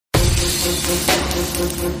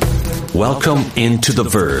Welcome into The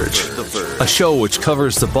Verge, a show which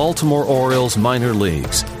covers the Baltimore Orioles minor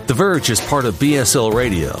leagues. The Verge is part of BSL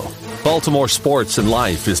Radio. Baltimore Sports and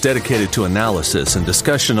Life is dedicated to analysis and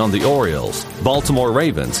discussion on the Orioles, Baltimore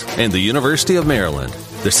Ravens, and the University of Maryland.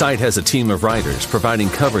 The site has a team of writers providing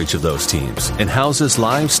coverage of those teams and houses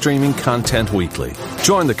live streaming content weekly.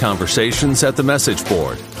 Join the conversations at the message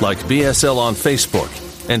board, like BSL on Facebook,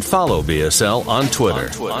 and follow BSL on Twitter.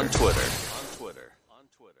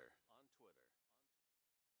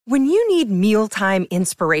 When you need mealtime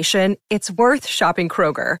inspiration, it's worth shopping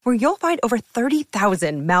Kroger, where you'll find over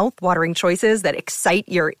 30,000 mouth-watering choices that excite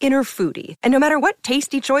your inner foodie. And no matter what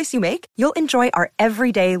tasty choice you make, you'll enjoy our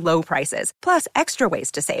everyday low prices, plus extra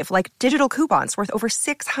ways to save, like digital coupons worth over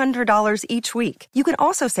 $600 each week. You can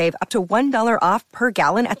also save up to $1 off per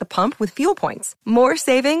gallon at the pump with fuel points. More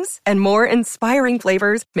savings and more inspiring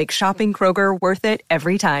flavors make shopping Kroger worth it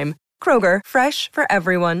every time. Kroger, fresh for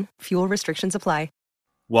everyone. Fuel restrictions apply.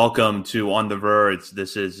 Welcome to On the Verge.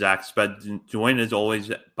 This is Zach Sped, joined as always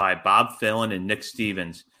by Bob Phelan and Nick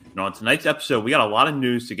Stevens. And on tonight's episode, we got a lot of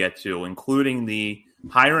news to get to, including the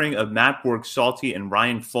hiring of Matt Borgsalty and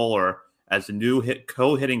Ryan Fuller as the new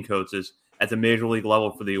co-hitting coaches at the Major League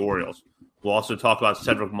level for the Orioles. We'll also talk about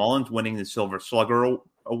Cedric Mullins winning the Silver Slugger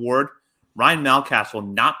Award, Ryan Mountcastle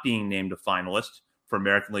not being named a finalist for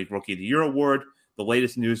American League Rookie of the Year Award, the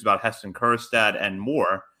latest news about Heston Kjerstad, and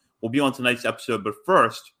more. Will be on tonight's episode, but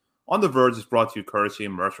first, On the Verge is brought to you courtesy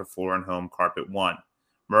of Mercer Floor and Home Carpet One.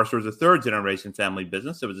 Mercer is a third-generation family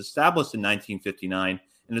business that was established in 1959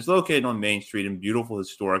 and is located on Main Street in beautiful,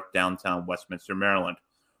 historic downtown Westminster, Maryland.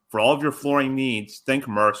 For all of your flooring needs, think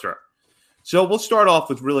Mercer. So we'll start off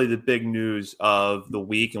with really the big news of the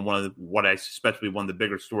week and what I suspect will be one of the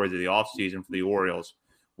bigger stories of the offseason for the Orioles,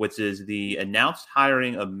 which is the announced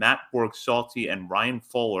hiring of Matt Borgsalty and Ryan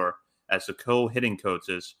Fuller as the co-hitting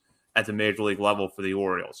coaches at the Major League level for the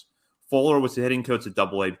Orioles. Fuller was the hitting coach at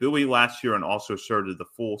AA Bowie last year and also served as the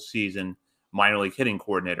full season minor league hitting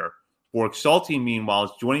coordinator. Borgsalty, meanwhile,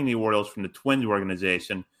 is joining the Orioles from the Twins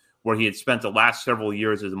organization, where he had spent the last several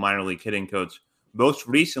years as a minor league hitting coach, most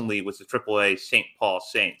recently with the AAA St. Paul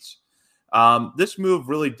Saints. This move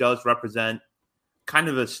really does represent kind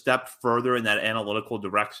of a step further in that analytical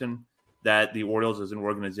direction that the Orioles as an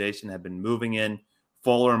organization have been moving in.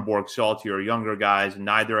 Fuller and Borgsalty are younger guys.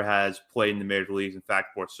 Neither has played in the major leagues. In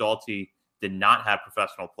fact, Borgsalty did not have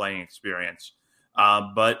professional playing experience.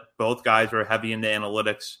 But both guys are heavy into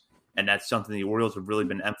analytics, and that's something the Orioles have really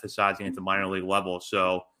been emphasizing at the minor league level.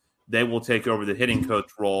 So they will take over the hitting coach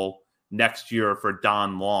role next year for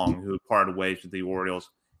Don Long, who parted ways with the Orioles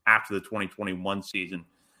after the 2021 season.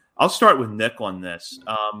 I'll start with Nick on this.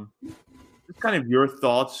 Just kind of your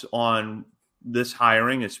thoughts on this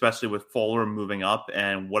hiring, especially with Fuller moving up,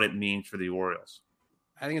 and what it means for the Orioles.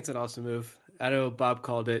 I think it's an awesome move. I know Bob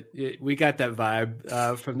called it. We got that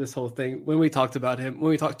vibe from this whole thing when we talked about him,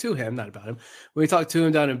 when we talked to him, not about him, when we talked to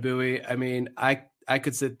him down in Bowie. I mean, I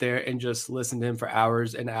could sit there and just listen to him for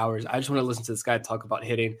hours and hours. I just want to listen to this guy talk about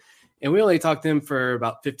hitting. And we only talked to him for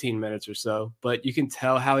about 15 minutes or so, but you can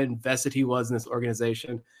tell how invested he was in this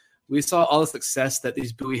organization. We saw all the success that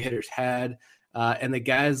these Bowie hitters had. And the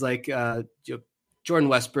guys like Jordan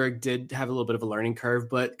Westberg did have a little bit of a learning curve,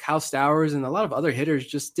 but Kyle Stowers and a lot of other hitters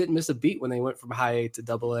just didn't miss a beat when they went from high A to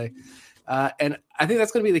double A. And I think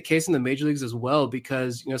that's going to be the case in the major leagues as well,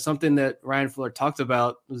 because, something that Ryan Fuller talked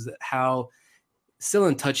about was how still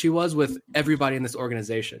in touch he was with everybody in this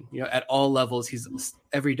organization, at all levels. He's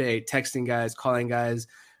every day texting guys, calling guys.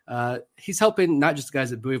 He's helping not just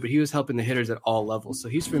guys at Bowie, but he was helping the hitters at all levels. So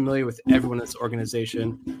he's familiar with everyone in this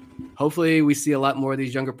organization. Hopefully we see a lot more of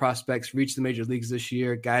these younger prospects reach the major leagues this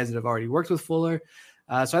year, guys that have already worked with Fuller.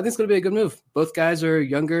 So I think it's going to be a good move. Both guys are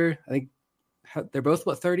younger. I think they're both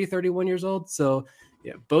 30, 31 years old. So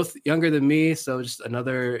yeah, both younger than me. So just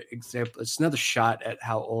another example, just another shot at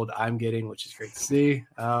how old I'm getting, which is great to see.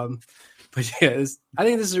 But yeah, I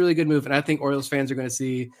think this is a really good move. And I think Orioles fans are going to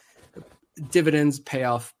see dividends pay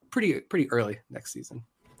off pretty early next season.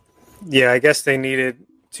 Yeah, I guess they needed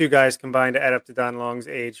two guys combined to add up to Don Long's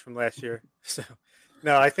age from last year. So,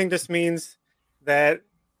 no, I think this means that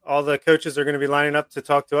all the coaches are going to be lining up to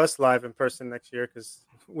talk to us live in person next year, because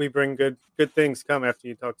we bring good things come after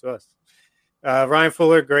you talk to us. Ryan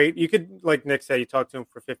Fuller, great. You could, like Nick said, you talk to him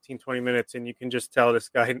for 15, 20 minutes, and you can just tell this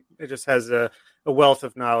guy it just has a wealth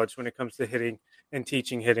of knowledge when it comes to hitting and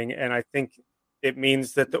teaching hitting. And I think it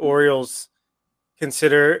means that the Orioles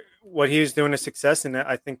consider what he was doing a success, and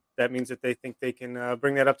I think that means that they think they can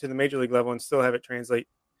bring that up to the major league level and still have it translate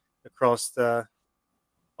across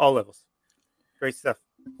all levels. Great stuff.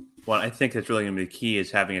 Well, I think that's really going to be the key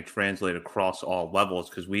is having it translate across all levels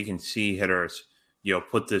because we can see hitters,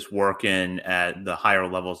 put this work in at the higher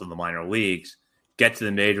levels of the minor leagues, get to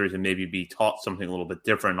the majors and maybe be taught something a little bit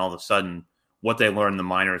different. And all of a sudden, what they learn in the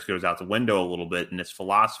minors goes out the window a little bit. And this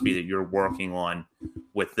philosophy that you're working on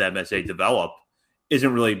with them as they develop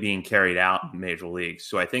isn't really being carried out in major leagues.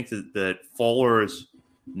 So I think that Fuller's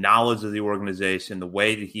knowledge of the organization, the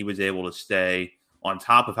way that he was able to stay on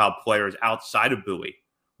top of how players outside of Bowie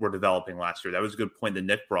were developing last year. That was a good point that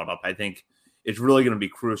Nick brought up. I think it's really going to be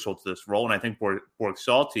crucial to this role. And I think Borg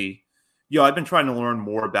Salty, I've been trying to learn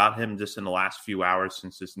more about him just in the last few hours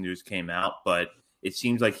since this news came out, but it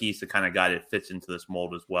seems like he's the kind of guy that fits into this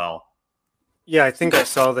mold as well. Yeah, I think I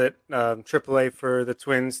saw that AAA for the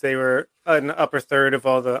Twins, they were in the upper third of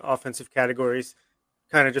all the offensive categories,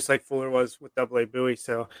 kind of just like Fuller was with AA Bowie.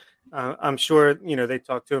 So I'm sure, they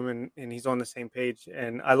talked to him and he's on the same page.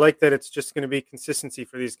 And I like that it's just going to be consistency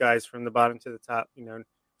for these guys from the bottom to the top.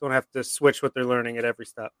 Don't have to switch what they're learning at every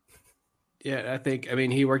step. Yeah,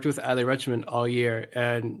 he worked with Adley Rutschman all year,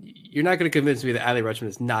 and you're not going to convince me that Adley Rutschman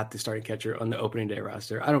is not the starting catcher on the opening day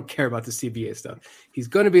roster. I don't care about the CBA stuff. He's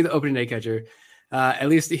going to be the opening day catcher. At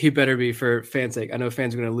least he better be for fans' sake. I know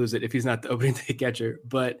fans are going to lose it if he's not the opening day catcher.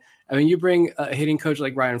 But, you bring a hitting coach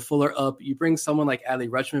like Ryan Fuller up. You bring someone like Adley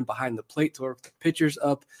Rutschman behind the plate to work the pitchers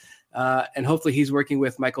up. And hopefully he's working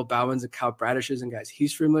with Michael Bowens and Kyle Bradishes and guys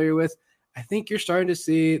he's familiar with. I think you're starting to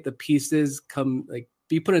see the pieces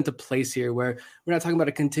be put into place here where we're not talking about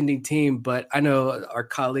a contending team, but I know our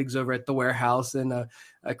colleagues over at the warehouse and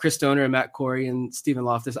Chris Stoner and Matt Corey and Stephen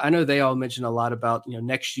Loftus, I know they all mentioned a lot about,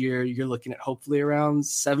 next year you're looking at hopefully around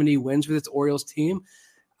 70 wins with this Orioles team.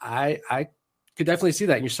 I could definitely see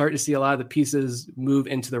that. And you're starting to see a lot of the pieces move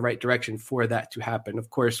into the right direction for that to happen. Of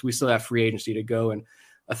course, we still have free agency to go and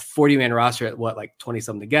a 40-man roster at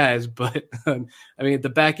 20-something guys. But,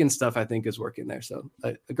 the back-end stuff I think is working there. So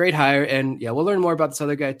a great hire. And, we'll learn more about this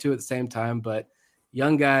other guy too at the same time. But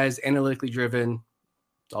young guys, analytically driven,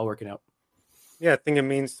 it's all working out. Yeah, I think it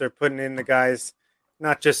means they're putting in the guys,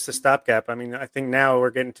 not just a stopgap. I think now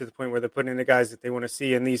we're getting to the point where they're putting in the guys that they want to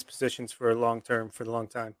see in these positions for a long term, for the long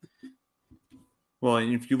time. Well,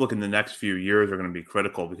 and if you look in the next few years are going to be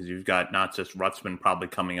critical because you've got not just Rutschman probably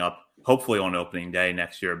coming up, hopefully on opening day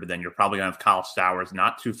next year, but then you're probably going to have Kyle Stowers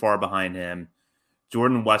not too far behind him.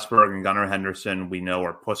 Jordan Westburg and Gunnar Henderson, we know,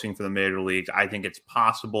 are pushing for the major leagues. I think it's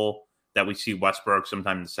possible that we see Westburg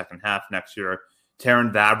sometime in the second half next year.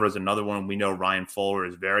 Taron Vavra is another one. We know Ryan Fuller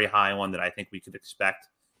is very high on that I think we could expect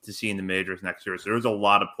to see in the majors next year. So there's a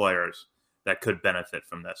lot of players that could benefit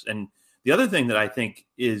from this. And the other thing that I think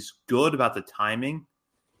is good about the timing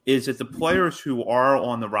is that the players who are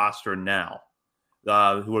on the roster now,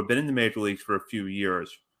 who have been in the major leagues for a few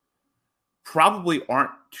years, probably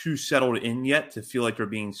aren't too settled in yet to feel like they're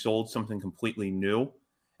being sold something completely new.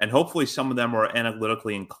 And hopefully some of them are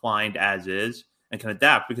analytically inclined as is and can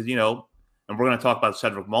adapt because, and we're going to talk about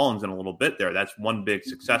Cedric Mullins in a little bit there. That's one big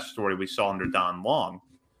success story we saw under Don Long.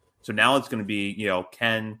 So now it's going to be,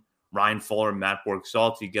 can Ryan Fuller and Matt Borg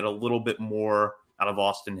Salty get a little bit more out of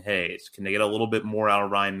Austin Hayes? Can they get a little bit more out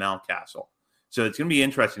of Ryan Mountcastle? So it's going to be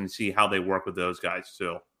interesting to see how they work with those guys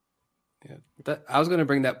too. Yeah, I was going to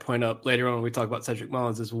bring that point up later on when we talk about Cedric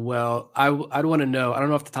Mullins as well. I'd want to know, I don't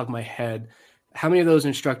know off the top of my head, how many of those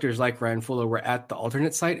instructors like Ryan Fuller were at the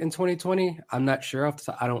alternate site in 2020? I'm not sure off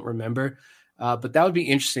the top. I don't remember. But that would be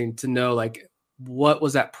interesting to know, what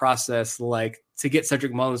was that process like to get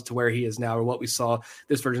Cedric Mullins to where he is now, or what we saw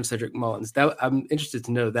this version of Cedric Mullins. That I'm interested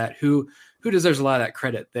to know that who deserves a lot of that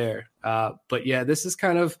credit there. But yeah, this is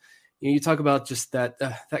kind of, you talk about just that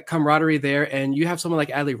camaraderie there, and you have someone like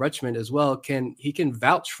Adley Rutschman as well. He can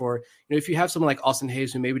vouch for, if you have someone like Austin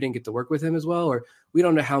Hayes who maybe didn't get to work with him as well, or we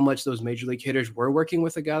don't know how much those major league hitters were working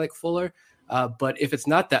with a guy like Fuller. But if it's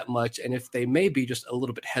not that much, and if they may be just a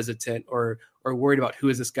little bit hesitant or worried about who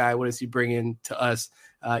is this guy, what does he bring in to us,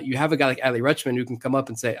 you have a guy like Adley Rutschman who can come up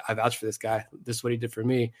and say, I vouch for this guy. This is what he did for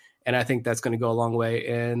me. And I think that's going to go a long way.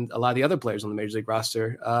 And a lot of the other players on the major league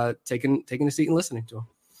roster taking a seat and listening to him.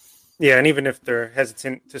 Yeah, and even if they're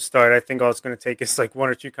hesitant to start, I think all it's going to take is one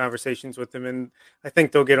or two conversations with him, and I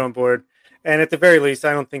think they'll get on board. And at the very least,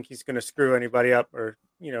 I don't think he's going to screw anybody up or,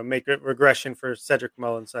 make a regression for Cedric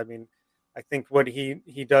Mullins. I think what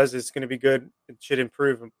he does is going to be good. It should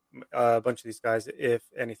improve a bunch of these guys, if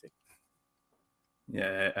anything.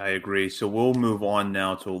 Yeah, I agree. So we'll move on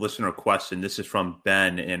now to a listener question. This is from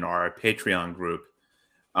Ben in our Patreon group.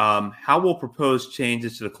 How will proposed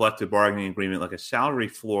changes to the collective bargaining agreement, like a salary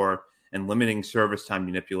floor and limiting service time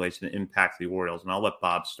manipulation, impact the Orioles? And I'll let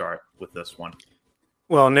Bob start with this one.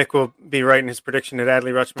 Well, Nick will be right in his prediction that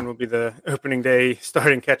Adley Rutschman will be the opening day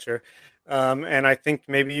starting catcher. And I think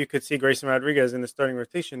maybe you could see Grayson Rodriguez in the starting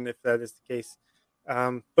rotation if that is the case.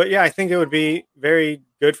 But yeah, I think it would be very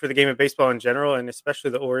good for the game of baseball in general, and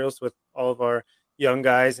especially the Orioles with all of our young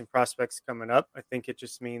guys and prospects coming up. I think it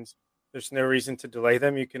just means there's no reason to delay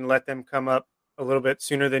them. You can let them come up a little bit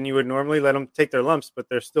sooner than you would normally, let them take their lumps, but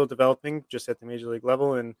they're still developing just at the major league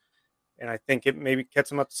level. And I think it maybe gets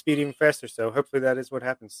them up to speed even faster. So hopefully that is what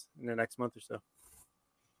happens in the next month or so.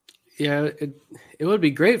 Yeah, it would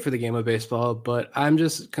be great for the game of baseball, but I'm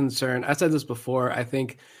just concerned. I said this before. I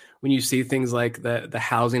think when you see things like the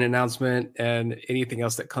housing announcement and anything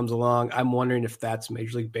else that comes along, I'm wondering if that's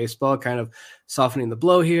Major League Baseball kind of softening the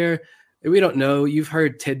blow here. We don't know. You've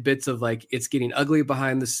heard tidbits of like it's getting ugly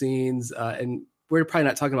behind the scenes, and we're probably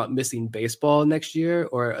not talking about missing baseball next year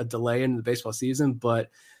or a delay in the baseball season,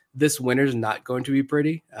 but this winter is not going to be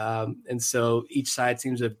pretty. And so each side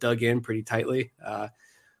seems to have dug in pretty tightly.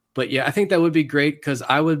 But yeah, I think that would be great because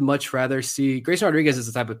I would much rather see Grayson Rodriguez is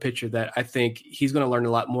the type of pitcher that I think he's going to learn a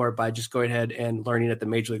lot more by just going ahead and learning at the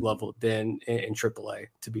major league level than in AAA,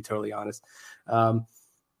 to be totally honest.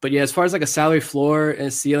 But yeah, as far as like a salary floor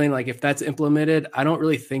and ceiling, like if that's implemented, I don't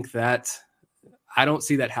really think that I don't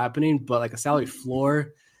see that happening, but like a salary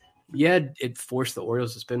floor, yeah, it forced the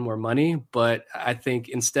Orioles to spend more money, but I think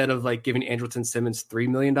instead of like giving Andrelton Simmons $3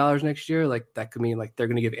 million next year, like that could mean like they're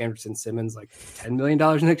going to give Andrelton Simmons like $10 million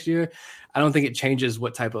next year. I don't think it changes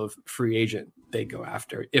what type of free agent they go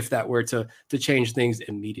after if that were to change things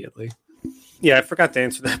immediately. Yeah, I forgot to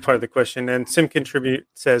answer that part of the question. And Sim Contribute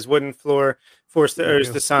says, wouldn't floor force the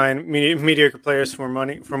O's to sign mediocre players for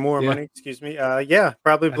more money? Excuse me. Yeah,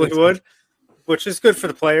 probably would, which is good for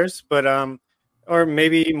the players, but or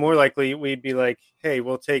maybe more likely we'd be like, hey,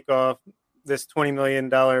 we'll take off this $20 million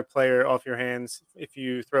player off your hands if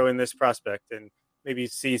you throw in this prospect, and maybe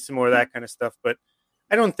see some more of that kind of stuff. But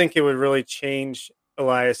I don't think it would really change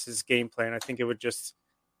Elias's game plan. I think he would just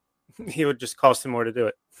cost him more to do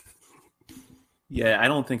it. Yeah, I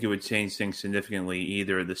don't think it would change things significantly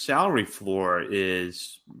either. The salary floor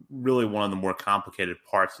is really one of the more complicated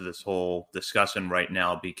parts of this whole discussion right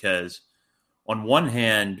now because on one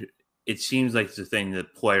hand, it seems like it's a thing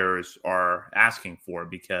that players are asking for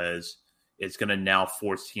because it's going to now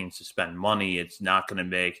force teams to spend money. It's not going to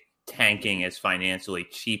make tanking as financially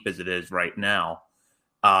cheap as it is right now.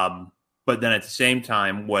 But then at the same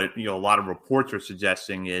time, what a lot of reports are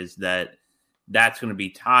suggesting is that that's going to be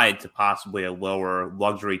tied to possibly a lower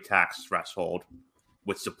luxury tax threshold,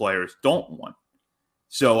 which the players don't want.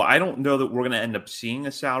 So I don't know that we're going to end up seeing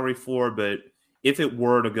a salary floor, but if it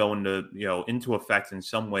were to go into effect in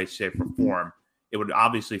some way, shape, or form, it would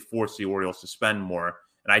obviously force the Orioles to spend more.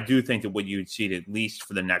 And I do think that what you'd see, at least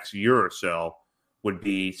for the next year or so, would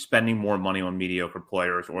be spending more money on mediocre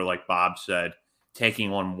players, or like Bob said,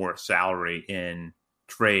 taking on more salary in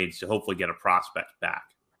trades to hopefully get a prospect back.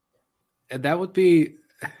 And that would be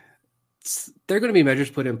 – there are going to be measures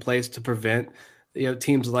put in place to prevent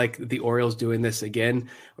teams like the Orioles doing this again,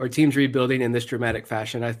 or teams rebuilding in this dramatic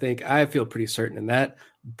fashion. I feel pretty certain in that.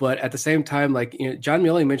 But at the same time, John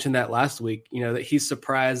Muley mentioned that last week, that he's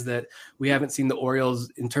surprised that we haven't seen the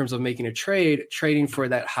Orioles in terms of making a trading for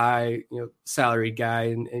that high, salaried guy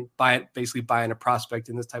and basically buying a prospect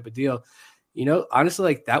in this type of deal.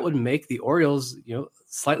 Honestly, that would make the Orioles,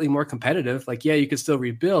 slightly more competitive. Yeah, you could still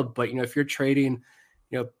rebuild, but if you're trading,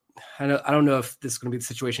 I don't know if this is going to be the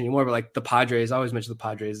situation anymore, but the Padres, I always mention the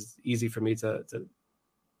Padres. It's easy for me to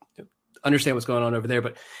understand what's going on over there.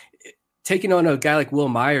 But taking on a guy like Will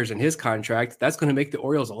Myers and his contract, that's going to make the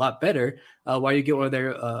Orioles a lot better while you get one of their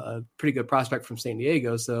a pretty good prospect from San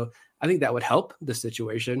Diego. So I think that would help the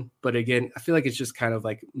situation. But again, I feel like it's just kind of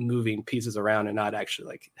moving pieces around and not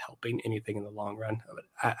actually helping anything in the long run.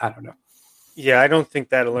 I don't know. Yeah, I don't think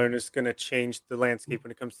that alone is going to change the landscape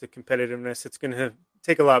when it comes to competitiveness. It's going to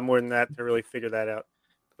take a lot more than that to really figure that out.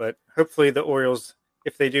 But hopefully the Orioles,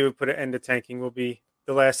 if they do put an end to tanking, will be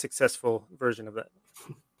the last successful version of that.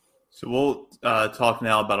 So we'll talk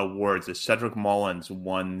now about awards. As Cedric Mullins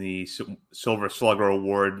won the Silver Slugger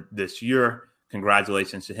Award this year.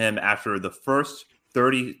 Congratulations to him after the first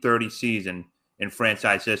 30-30 season in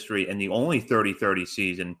franchise history and the only 30-30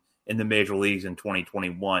 season in the major leagues in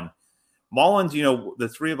 2021. Mullins, the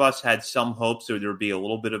three of us had some hopes that there would be a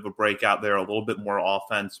little bit of a breakout there, a little bit more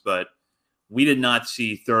offense, but we did not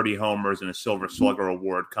see 30 homers and a Silver Slugger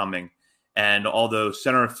Award coming. And although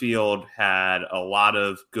center field had a lot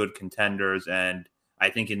of good contenders, and I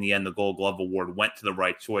think in the end the Gold Glove Award went to the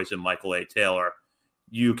right choice in Michael A. Taylor,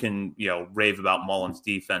 you can, rave about Mullins'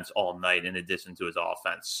 defense all night in addition to his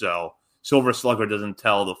offense. So Silver Slugger doesn't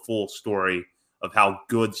tell the full story of how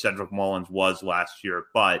good Cedric Mullins was last year,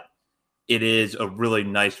 but it is a really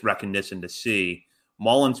nice recognition to see.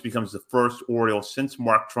 Mullins becomes the first Oriole since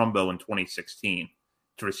Mark Trumbo in 2016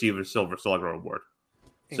 to receive a Silver Slugger Award.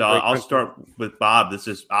 So I'll start with Bob. This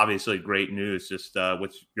is obviously great news. Just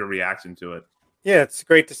what's your reaction to it? Yeah, it's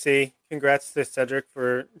great to see. Congrats to Cedric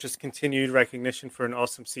for just continued recognition for an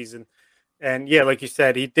awesome season. And yeah, like you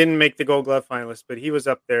said, he didn't make the Gold Glove finalist, but he was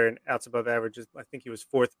up there in outs above average. I think he was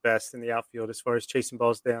fourth best in the outfield as far as chasing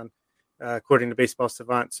balls down, according to Baseball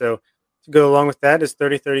Savant. So to go along with that, his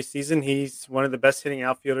 30-30 season, he's one of the best hitting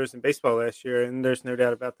outfielders in baseball last year, and there's no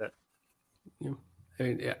doubt about that. Yeah.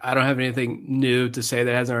 I don't have anything new to say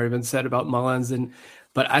that hasn't already been said about Mullins,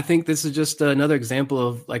 but I think this is just another example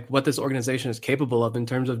of like what this organization is capable of in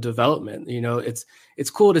terms of development. You know, it's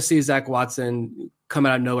cool to see Zach Watson come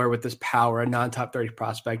out of nowhere with this power, a non-top 30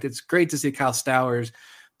 prospect. It's great to see Kyle Stowers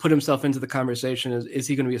put himself into the conversation. Is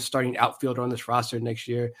he going to be a starting outfielder on this roster next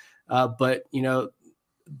year? But you know,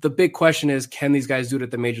 the big question is, can these guys do it at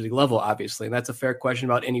the major league level? Obviously, and that's a fair question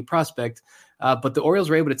about any prospect. But the Orioles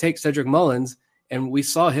were able to take Cedric Mullins. And we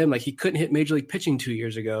saw him, like, he couldn't hit major league pitching 2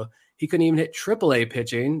 years ago. He couldn't even hit AAA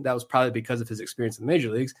pitching. That was probably because of his experience in the major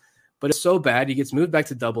leagues. But it's so bad, he gets moved back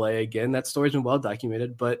to AA again. That story's been well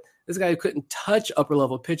documented. But this guy who couldn't touch upper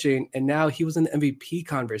level pitching, and now he was in the MVP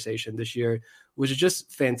conversation this year, which is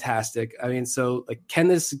just fantastic. I mean, so like, can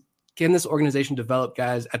this organization develop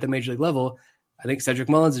guys at the major league level? I think Cedric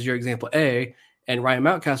Mullins is your example A. And Ryan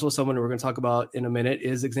Mountcastle, someone we're going to talk about in a minute,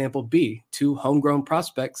 is example B. 2 homegrown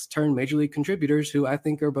prospects turned major league contributors who I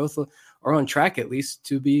think are on track, at least,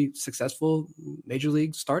 to be successful major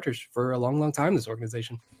league starters for a long, long time in this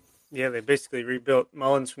organization. Yeah, they basically rebuilt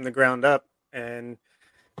Mullins from the ground up. And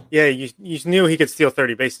yeah, you knew he could steal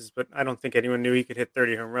 30 bases, but I don't think anyone knew he could hit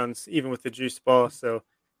 30 home runs, even with the juice ball. So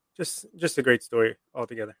just a great story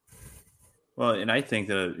altogether. Well, and I think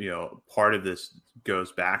that, you know, part of this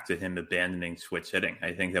goes back to him abandoning switch hitting.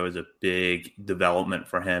 I think that was a big development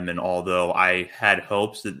for him. And although I had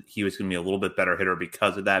hopes that he was going to be a little bit better hitter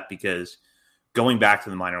because of that, because going back to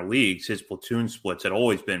the minor leagues, his platoon splits had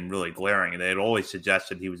always been really glaring. And they had always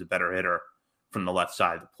suggested he was a better hitter from the left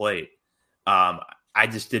side of the plate. I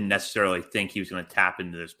just didn't necessarily think he was going to tap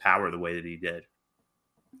into this power the way that he did.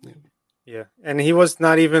 Yeah. And he was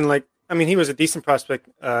not even like, I mean, he was a decent prospect,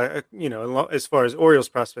 you know, as far as Orioles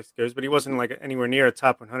prospects goes, but he wasn't like anywhere near a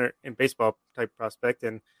top 100 in baseball type prospect.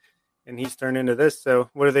 And he's turned into this. So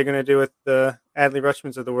what are they going to do with the Adley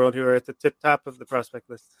Rutschmans of the world who are at the tip top of the prospect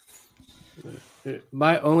list?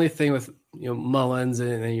 My only thing with, you know, Mullins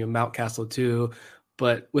and Mountcastle too,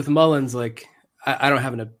 but with Mullins, like, I don't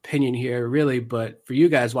have an opinion here really, but for you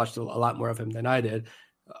guys watched a lot more of him than I did.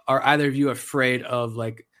 Are either of you afraid of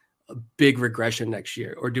like a big regression next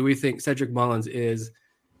year? Or do we think Cedric Mullins is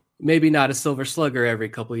maybe not a silver slugger every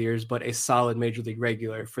couple of years, but a solid major league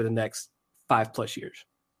regular for the next 5+ years?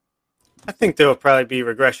 I think there will probably be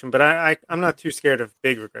regression, but I'm not too scared of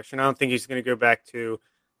big regression. I don't think he's going to go back to,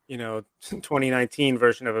 you know, 2019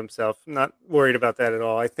 version of himself. I'm not worried about that at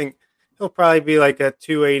all. I think he'll probably be like a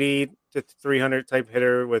 280 to 300 type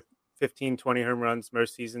hitter with 15, 20 home runs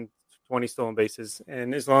most season, 20 stolen bases.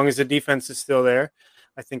 And as long as the defense is still there,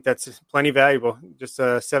 I think that's plenty valuable. Just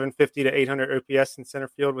a 750 to 800 OPS in center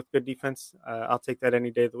field with good defense. I'll take that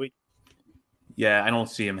any day of the week. Yeah, I don't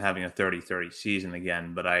see him having a 30-30 season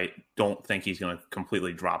again, but I don't think he's going to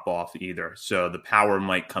completely drop off either. So the power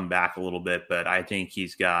might come back a little bit, but I think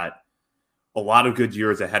he's got a lot of good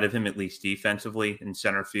years ahead of him, at least defensively in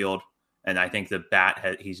center field. And I think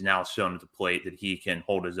the he's now shown at the plate that he can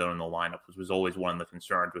hold his own in the lineup, which was always one of the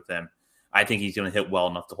concerns with him. I think he's going to hit well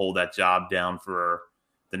enough to hold that job down for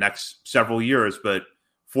the next several years. But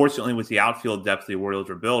fortunately, with the outfield depth the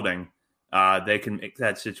Orioles are building, they can make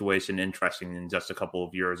that situation interesting in just a couple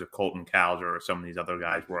of years if Colton Cowser or some of these other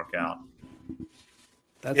guys work out.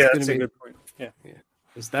 That's a good point. Yeah.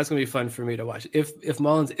 That's going to be fun for me to watch. If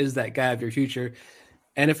Mullins is that guy of your future,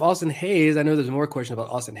 and if Austin Hayes, I know there's more question about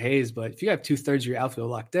Austin Hayes, but if you have 2/3 of your outfield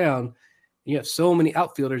locked down, and you have so many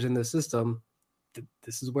outfielders in the system,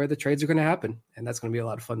 this is where the trades are going to happen. And that's going to be a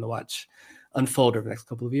lot of fun to watch unfold over the next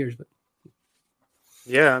couple of years. But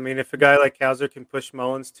yeah, I mean, if a guy like Cowser can push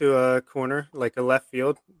Mullins to a corner, like a left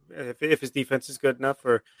field, if his defense is good enough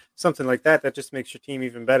or something like that, that just makes your team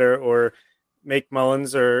even better. Or make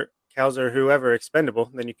Mullins or Cowser, whoever,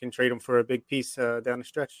 expendable, then you can trade him for a big piece down the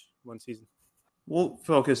stretch one season. We'll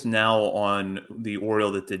focus now on the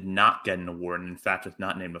Oriole that did not get an award, and in fact was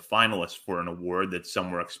not named a finalist for an award that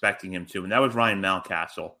some were expecting him to, and that was Ryan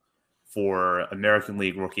Mountcastle for American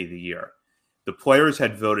League Rookie of the Year. The players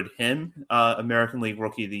had voted him American League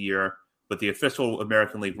Rookie of the Year, but the official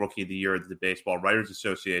American League Rookie of the Year that the Baseball Writers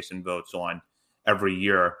Association votes on every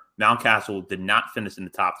year, Mountcastle did not finish in the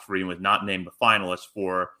top 3 and was not named a finalist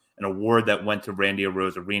for an award that went to Randy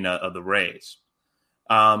Arozarena of the Rays.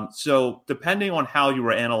 So depending on how you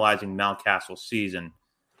were analyzing Mountcastle's season,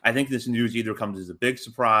 I think this news either comes as a big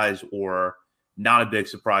surprise or not a big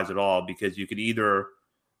surprise at all, because you could either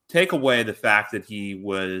take away the fact that he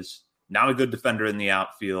was not a good defender in the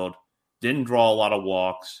outfield, didn't draw a lot of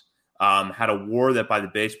walks, had a WAR that by the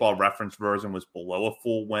Baseball Reference version was below a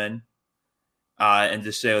full win, and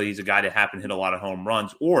just say he's a guy that happened to hit a lot of home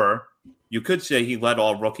runs. Or you could say he led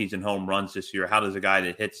all rookies in home runs this year. How does a guy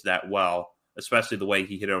that hits that well, especially the way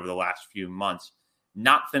he hit over the last few months,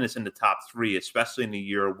 not finish in the top 3, especially in a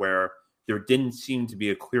year where there didn't seem to be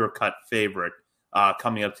a clear-cut favorite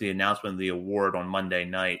coming up to the announcement of the award on Monday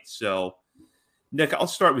night? So, Nick, I'll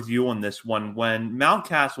start with you on this one. When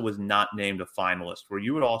Mountcastle was not named a finalist, were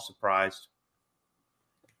you at all surprised?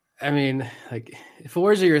 I mean, like, if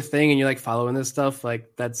awards are your thing and you like following this stuff,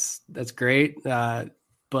 like that's great.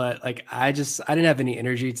 But like, I didn't have any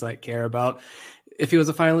energy to like care about if he was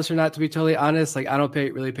a finalist or not, to be totally honest. Like, I don't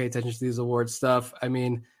really pay attention to these award stuff. I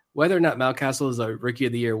mean, whether or not Mountcastle is a Rookie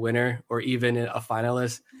of the Year winner or even a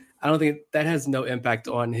finalist, I don't think that has no impact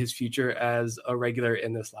on his future as a regular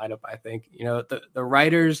in this lineup. I think, the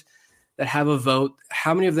writers that have a vote,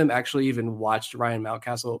 how many of them actually even watched Ryan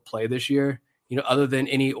Mountcastle play this year? Other than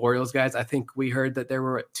any Orioles guys. I think we heard that there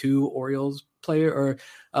were 2 Orioles player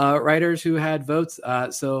or writers who had votes.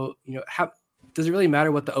 So, how does it really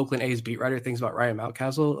matter what the Oakland A's beat writer thinks about Ryan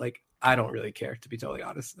Mountcastle? Like, I don't really care, to be totally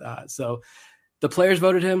honest. So the players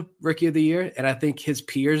voted him Rookie of the Year, and I think his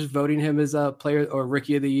peers voting him as a player or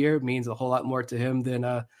Rookie of the Year means a whole lot more to him than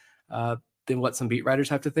what some beat writers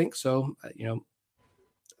have to think. So,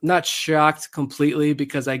 not shocked completely,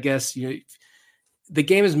 because I guess, the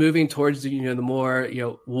game is moving towards, the more,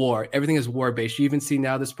 WAR. Everything is WAR based. You even see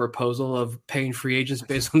now this proposal of paying free agents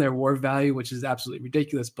based on their WAR value, which is absolutely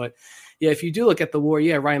ridiculous. But yeah, if you do look at the WAR,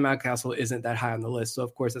 Ryan Mountcastle isn't that high on the list. So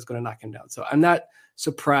of course that's going to knock him down. So I'm not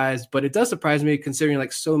surprised, but it does surprise me considering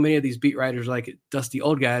like so many of these beat writers, like dusty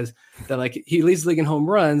old guys, that like he leads the league in home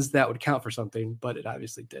runs, that would count for something, but it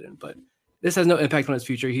obviously didn't. But this has no impact on his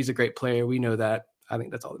future. He's a great player. We know that. I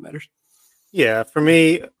think that's all that matters. Yeah, for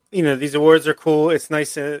me, these awards are cool. It's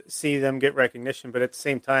nice to see them get recognition, but at the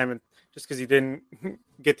same time, and just because he didn't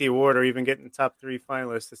get the award or even get in the top 3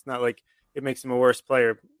 finalists, it's not like it makes him a worse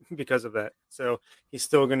player because of that. So he's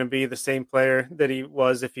still going to be the same player that he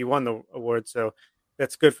was if he won the award. So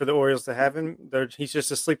that's good for the Orioles to have him. He's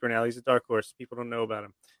just a sleeper now. He's a dark horse. People don't know about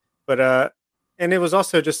him. But and it was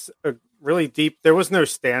also just a really deep. There was no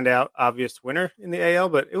standout obvious winner in the AL,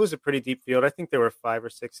 but it was a pretty deep field. I think there were 5 or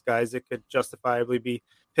 6 guys that could justifiably be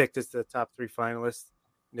picked as the top 3 finalists.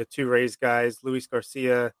 The 2 Rays guys, Luis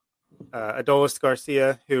Garcia, Adolis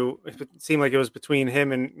Garcia, who it seemed like it was between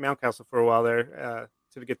him and Mountcastle for a while there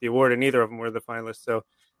to get the award, and neither of them were the finalists. So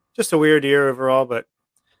just a weird year overall, but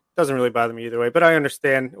it doesn't really bother me either way. But I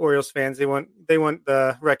understand Orioles fans, they want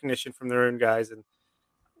the recognition from their own guys, and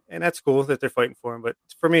that's cool that they're fighting for him. But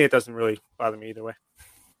for me, it doesn't really bother me either way.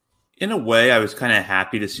 In a way, I was kind of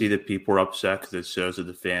happy to see that people were upset, because it shows that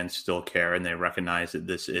the fans still care and they recognize that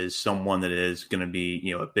this is someone that is going to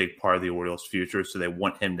be, a big part of the Orioles' future. So they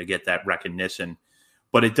want him to get that recognition.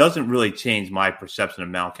 But it doesn't really change my perception of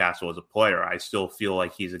Mountcastle as a player. I still feel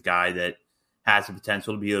like he's a guy that has the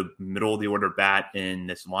potential to be a middle of the order bat in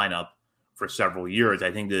this lineup for several years.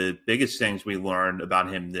 I think the biggest things we learned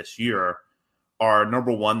about him this year are,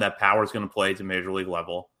 number one, that power is going to play at the major league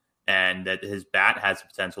level, and that his bat has the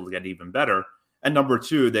potential to get even better. And number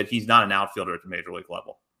 2, that he's not an outfielder at the major league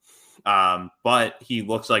level. But he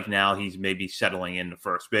looks like now he's maybe settling into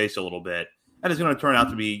first base a little bit, and is going to turn out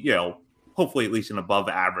to be, hopefully at least an above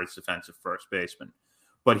average defensive first baseman.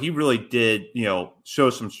 But he really did, show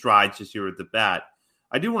some strides this year with the bat.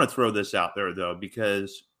 I do want to throw this out there, though,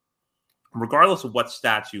 because regardless of what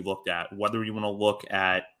stats you looked at, whether you want to look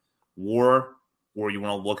at WAR or you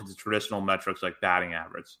want to look at the traditional metrics like batting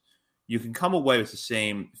average, you can come away with the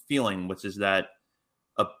same feeling, which is that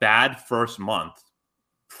a bad first month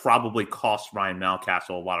probably cost Ryan Mountcastle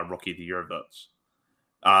a lot of Rookie of the Year votes.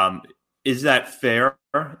 Is that fair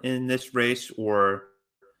in this race, or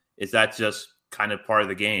is that just kind of part of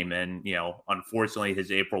the game? And, unfortunately,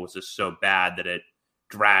 his April was just so bad that it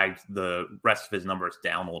dragged the rest of his numbers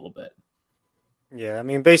down a little bit. Yeah, I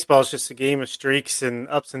mean, baseball is just a game of streaks and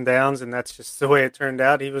ups and downs, and that's just the way it turned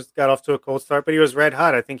out. He got off to a cold start, but he was red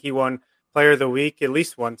hot. I think he won Player of the Week at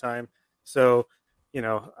least one time. So,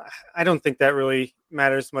 I don't think that really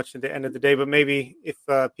matters much at the end of the day. But maybe if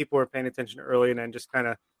people were paying attention early and then just kind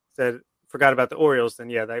of said forgot about the Orioles, then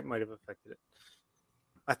yeah, that might have affected it.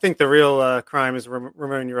 I think the real crime is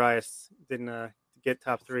Ramon Urias didn't get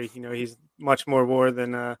top 3. He's much more WAR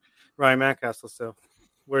than Ryan Mountcastle. So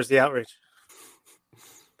where's the outrage?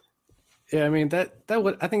 Yeah, I mean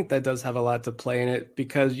I think that does have a lot to play in it,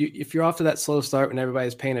 because if you're off to that slow start when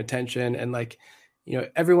everybody's paying attention and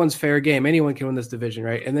everyone's fair game, anyone can win this division,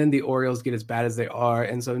 right? And then the Orioles get as bad as they are,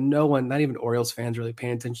 and so no one, not even Orioles fans, really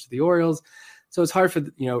paying attention to the Orioles. So it's hard for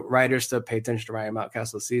writers to pay attention to Ryan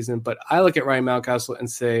Mountcastle this season. But I look at Ryan Mountcastle and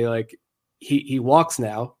say, he walks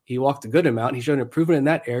now. He walked a good amount. He showed an improvement in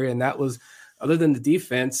that area, and that was, other than the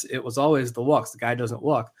defense, it was always the walks. The guy doesn't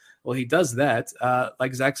walk. Well, he does that.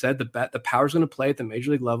 Like Zach said, the power's going to play at the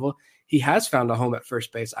major league level. He has found a home at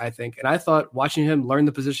first base, I think. And I thought, watching him learn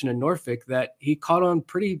the position in Norfolk, that he caught on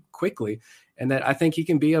pretty quickly, and that I think he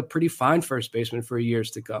can be a pretty fine first baseman for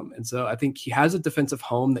years to come. And so I think he has a defensive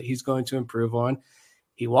home that he's going to improve on.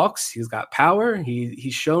 He walks. He's got power.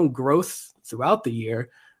 He's shown growth throughout the year.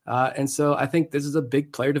 And so I think this is a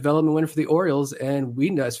big player development win for the Orioles, and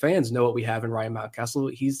we as fans know what we have in Ryan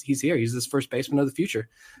Mountcastle. He's here. He's this first baseman of the future.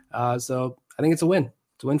 So I think it's a win.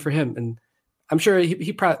 It's a win for him. And I'm sure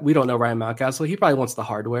he probably, we don't know Ryan Mountcastle. He probably wants the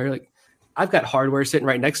hardware. I've got hardware sitting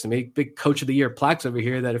right next to me, big Coach of the Year plaques over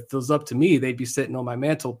here, that if it was up to me, they'd be sitting on my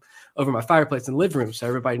mantle over my fireplace in the living room, so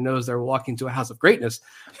everybody knows they're walking to a house of greatness.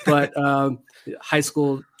 But high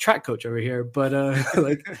school track coach over here. But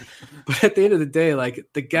but at the end of the day,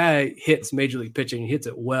 the guy hits major league pitching, he hits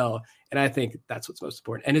it well, and I think that's what's most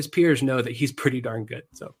important. And his peers know that he's pretty darn good.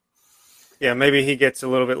 So yeah, maybe he gets a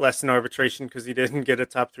little bit less in arbitration because he didn't get a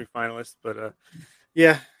top 3 finalist. But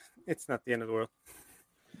yeah, it's not the end of the world.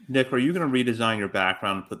 Nick, are you going to redesign your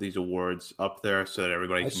background and put these awards up there so that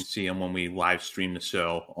everybody can see them when we live stream the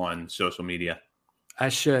show on social media? I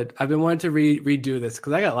should. I've been wanting to redo this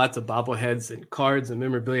because I got lots of bobbleheads and cards and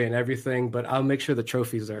memorabilia and everything, but I'll make sure the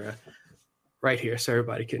trophies are right here so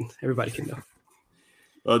everybody can know.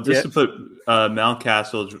 Well, just to put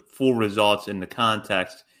Mountcastle's full results into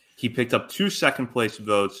context, he picked up 2 second-place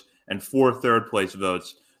votes and 4 third-place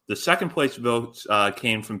votes. The second-place votes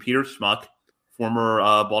came from Peter Schmuck, former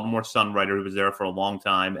Baltimore Sun writer who was there for a long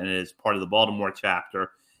time and is part of the Baltimore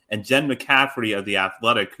chapter, and Jen McCafferty of The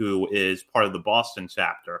Athletic, who is part of the Boston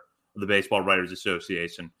chapter of the Baseball Writers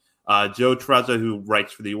Association. Joe Trezza, who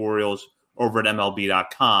writes for the Orioles over at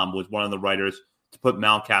MLB.com, was one of the writers to put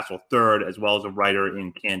Mountcastle third, as well as a writer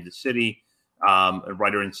in Kansas City, a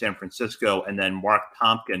writer in San Francisco, and then Mark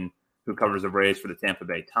Tompkin, who covers the Rays for the Tampa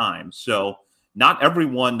Bay Times. So not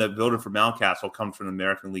everyone that voted for Mountcastle comes from the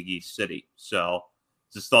American League East City. So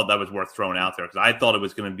just thought that was worth throwing out there because I thought it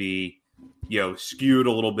was going to be, skewed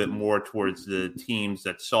a little bit more towards the teams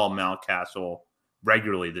that saw Mountcastle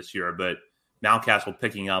regularly this year. But Mountcastle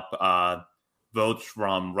picking up votes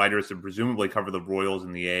from writers that presumably cover the Royals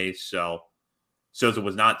and the A's. So it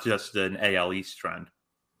was not just an AL East trend.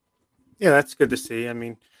 Yeah, that's good to see. I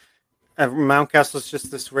mean, Mountcastle's just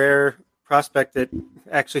this rare prospect that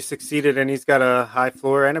actually succeeded, and he's got a high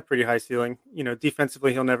floor and a pretty high ceiling.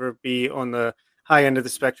 Defensively, he'll never be on the high end of the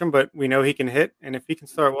spectrum, but we know he can hit, and if he can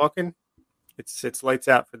start walking, it's lights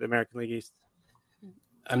out for the American League East.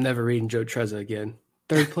 I'm never reading Joe Trezza again.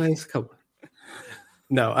 Third place? Come on.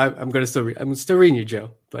 No, I'm still reading you,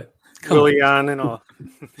 Joe, but Willie Yan and all.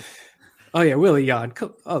 Oh yeah, Willie Yan.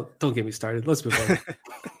 Oh, don't get me started. Let's move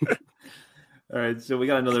on. All right, so we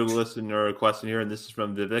got another listener question here, and this is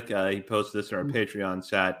from Vivek. He posted this in our Patreon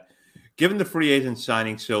chat. Given the free agent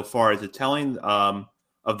signing so far, is it telling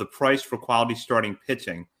of the price for quality starting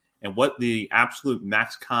pitching and what the absolute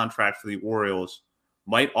max contract for the Orioles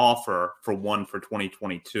might offer for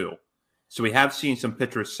 2022? So we have seen some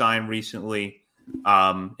pitchers sign recently.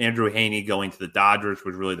 Andrew Haney going to the Dodgers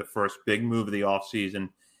was really the first big move of the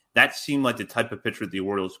offseason. That seemed like the type of pitcher the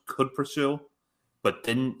Orioles could pursue, but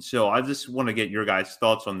didn't. So I just want to get your guys'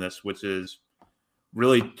 thoughts on this, which is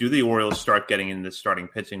really, do the Orioles start getting in the starting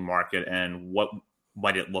pitching market, and what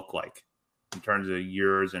might it look like in terms of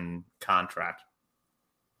years and contract?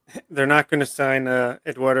 They're not going to sign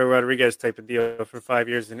Eduardo Rodriguez type of deal for 5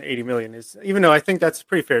 years and $80 million. Even though I think that's a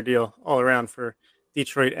pretty fair deal all around for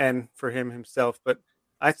Detroit and for him himself. But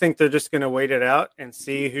I think they're just going to wait it out and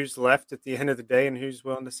see who's left at the end of the day and who's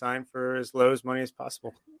willing to sign for as low as money as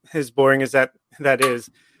possible. As boring as that is,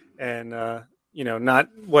 and not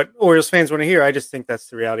what Orioles fans want to hear. I just think that's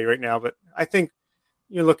the reality right now. But I think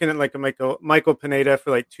you're looking at like a Michael Pineda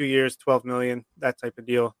for like 2 years, $12 million, that type of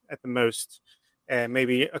deal at the most. And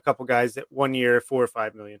maybe a couple guys that 1 year, $4 or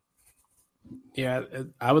 $5 million. Yeah,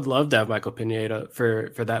 I would love to have Michael Pineda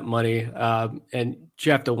for that money. And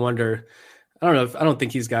you have to wonder, I don't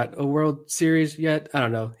think he's got a World Series yet. I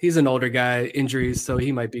don't know. He's an older guy, injuries, so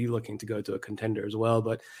he might be looking to go to a contender as well.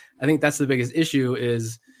 But I think that's the biggest issue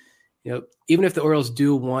is, even if the Orioles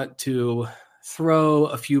do want to throw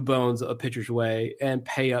a few bones a pitcher's way and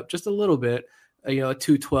pay up just a little bit, a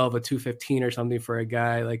 212, a 215 or something for a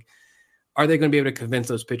guy, like, are they going to be able to convince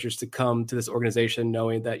those pitchers to come to this organization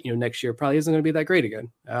knowing that, next year probably isn't going to be that great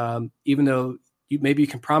again? Even though maybe you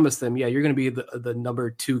can promise them, yeah, you're going to be the number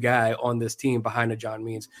 2 guy on this team behind a John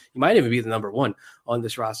Means. You might even be the number 1 on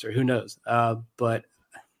this roster. Who knows? But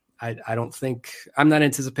I don't think – I'm not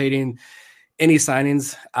anticipating any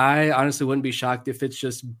signings. I honestly wouldn't be shocked if it's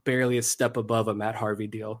just barely a step above a Matt Harvey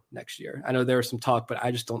deal next year. I know there was some talk, but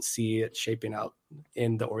I just don't see it shaping out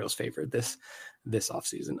in the Orioles' favor this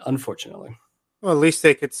offseason, unfortunately. Well, at least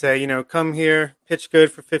they could say, come here, pitch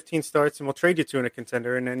good for 15 starts, and we'll trade you to a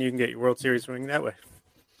contender, and then you can get your World Series ring that way.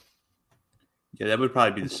 Yeah, that would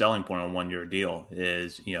probably be the selling point on a 1-year deal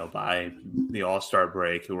is, by the All-Star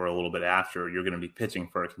break, who are a little bit after, you're going to be pitching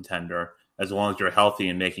for a contender as long as you're healthy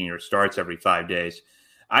and making your starts every 5 days.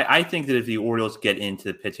 I think that if the Orioles get into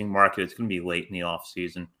the pitching market, it's going to be late in the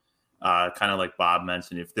offseason. Kind of like Bob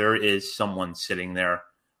mentioned, if there is someone sitting there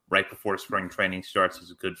right before spring training starts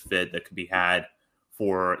as a good fit that could be had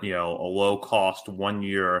for, a low-cost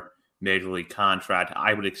 1-year major league contract,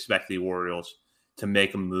 I would expect the Orioles to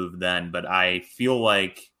make a move then. But I feel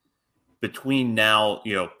like between now,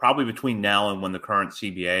 probably between now and when the current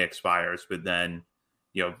CBA expires, but then,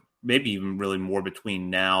 maybe even really more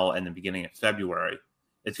between now and the beginning of February,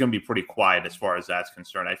 it's going to be pretty quiet as far as that's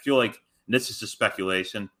concerned. I feel like, and this is a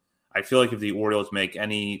speculation, I feel like if the Orioles make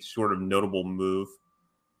any sort of notable move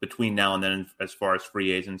between now and then as far as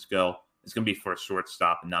free agents go, it's going to be for a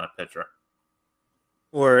shortstop and not a pitcher.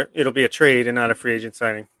 Or it'll be a trade and not a free agent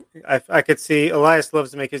signing. I could see Elias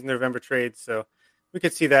loves to make his November trades, so we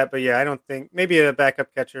could see that. But yeah, I don't think maybe a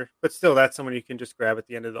backup catcher, but still that's someone you can just grab at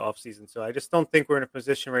the end of the offseason. So I just don't think we're in a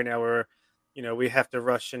position right now where, we have to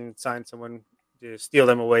rush and sign someone to steal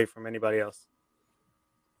them away from anybody else.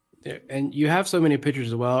 Yeah, and you have so many pitchers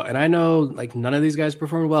as well. And I know like none of these guys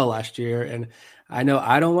performed well last year. And I know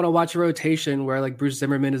I don't want to watch a rotation where like Bruce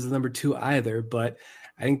Zimmerman is the number 2 either, but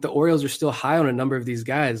I think the Orioles are still high on a number of these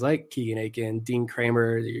guys like Keegan Aiken, Dean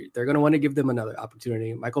Kramer. They're going to want to give them another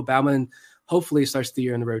opportunity. Michael Baumann hopefully starts the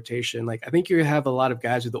year in the rotation. Like I think you have a lot of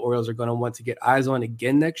guys who the Orioles are going to want to get eyes on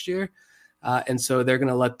again next year. And so they're going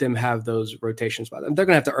to let them have those rotation spots. They're going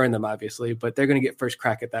to have to earn them, obviously, but they're going to get first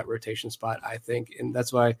crack at that rotation spot, I think. And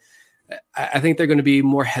that's why I think they're going to be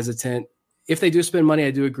more hesitant. If they do spend money,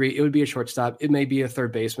 I do agree. It would be a shortstop. It may be a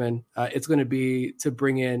third baseman. It's going to be to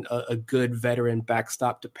bring in a good veteran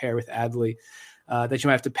backstop to pair with Adley that you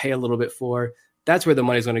might have to pay a little bit for. That's where the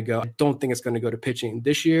money's going to go. I don't think it's going to go to pitching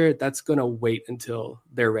this year. That's going to wait until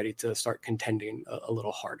they're ready to start contending a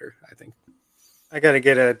little harder, I think. I got to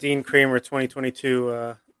get a Dean Kramer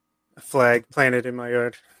 2022 flag planted in my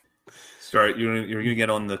yard. Sorry, you're going to get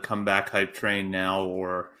on the comeback hype train now,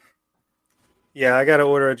 or? Yeah, I got to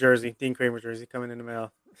order a jersey, Dean Kramer jersey coming in the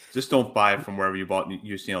mail. Just don't buy it from wherever you bought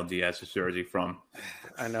UCL Diaz's jersey from.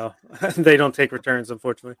 I know. They don't take returns,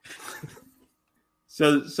 unfortunately.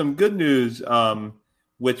 So some good news,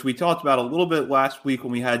 which we talked about a little bit last week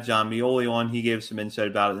when we had John Mioli on. He gave some insight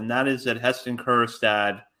about it, and that is that Heston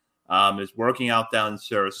Kjerstad is working out down in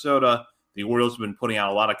Sarasota. The Orioles have been putting out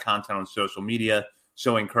a lot of content on social media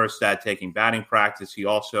showing Kjerstad taking batting practice. He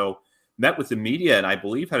also met with the media and I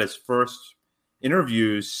believe had his first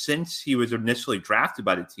interviews since he was initially drafted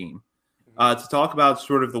by the team to talk about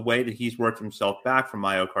sort of the way that he's worked himself back from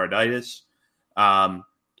myocarditis. And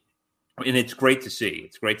it's great to see.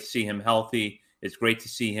 It's great to see him healthy. It's great to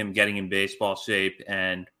see him getting in baseball shape.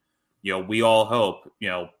 And, we all hope,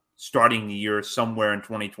 starting the year somewhere in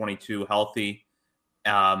 2022 healthy.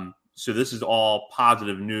 So this is all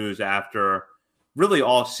positive news after really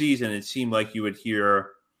all season. It seemed like you would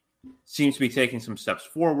hear seems to be taking some steps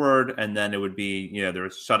forward, and then it would be,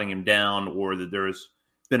 they're shutting him down or that there's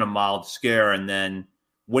been a mild scare and then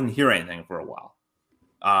wouldn't hear anything for a while.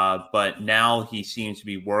 But now he seems to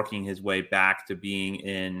be working his way back to being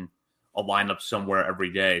in a lineup somewhere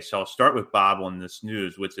every day. So I'll start with Bob on this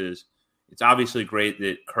news, which is it's obviously great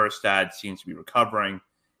that Kjerstad seems to be recovering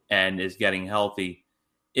and is getting healthy.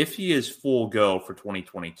 If he is full go for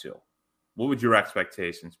 2022, what would your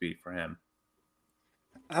expectations be for him?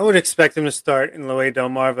 I would expect him to start in Loew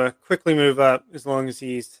Delmarva, quickly move up as long as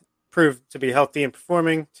he's proved to be healthy and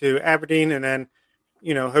performing to Aberdeen, and then,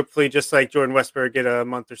 hopefully just like Jordan Westburg, get a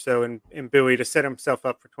month or so in Bowie to set himself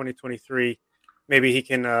up for 2023. Maybe he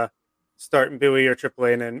can start in Bowie or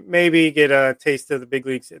AAA and then maybe get a taste of the big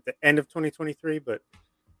leagues at the end of 2023. But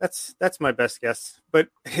That's my best guess. But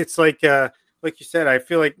it's like you said, I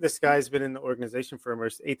feel like this guy's been in the organization for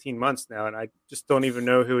almost 18 months now, and I just don't even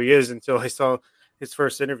know who he is until I saw his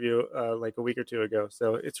first interview like a week or two ago.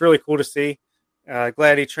 So it's really cool to see.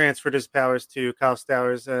 Glad he transferred his powers to Kyle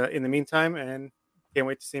Stowers in the meantime, and can't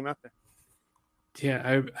wait to see him out there.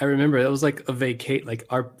 Yeah, I remember it was like like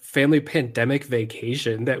our family pandemic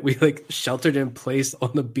vacation that we like sheltered in place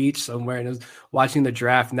on the beach somewhere, and it was watching the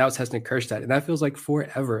draft, and that was Heston Kjerstad, and that feels like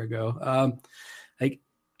forever ago.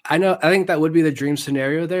 I think that would be the dream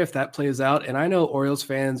scenario there if that plays out, and I know Orioles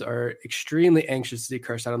fans are extremely anxious to see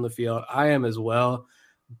Kjerstad on the field. I am as well,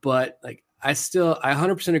 but like I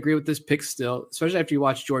 100% agree with this pick still, especially after you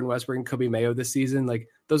watch Jordan Westburg and Kobe Mayo this season. Like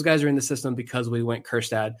those guys are in the system because we went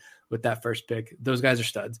Kjerstad with that first pick. Those guys are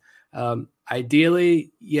studs.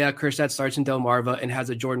 Ideally, yeah, Kjerstad starts in Delmarva and has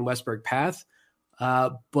a Jordan Westburg path.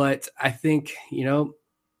 But I think,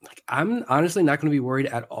 like I'm honestly not going to be worried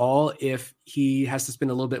at all if he has to spend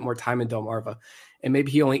a little bit more time in Delmarva, and maybe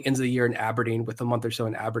he only ends the year in Aberdeen with a month or so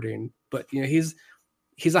in Aberdeen. But he's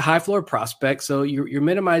a high floor prospect, so you're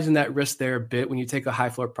minimizing that risk there a bit when you take a high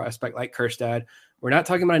floor prospect like Kjerstad. We're not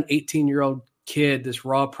talking about an 18-year-old kid, this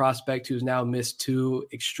raw prospect who's now missed 2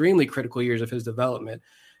 extremely critical years of his development.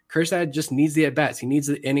 Kjerstad just needs the at-bats. He needs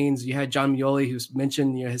the innings. You had John Mioli, who's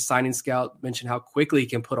mentioned, his signing scout mentioned how quickly he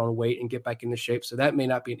can put on weight and get back into shape. So that may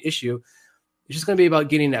not be an issue. It's just going to be about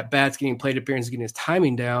getting at-bats, getting plate appearances, getting his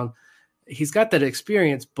timing down. He's got that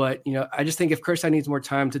experience, but, I just think if Kjerstad needs more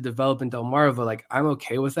time to develop in Delmarva, like I'm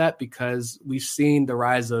okay with that because we've seen the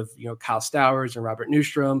rise of, Kyle Stowers and Robert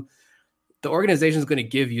Newstrom. The organization is going to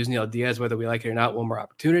give Yusniel Diaz, whether we like it or not, one more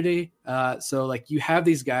opportunity. So like you have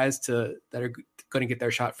these guys that are going to get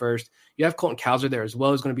their shot first. You have Colton Cowser there as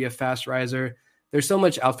well, who's going to be a fast riser. There's so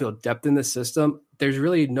much outfield depth in the system. There's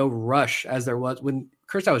really no rush as there was when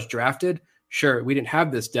Kjerstad was drafted. Sure, we didn't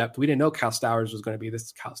have this depth. We didn't know Kyle Stowers was going to be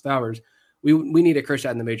this Kyle Stowers. We needed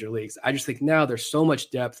Kjerstad in the major leagues. I just think now there's so much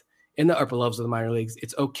depth in the upper levels of the minor leagues.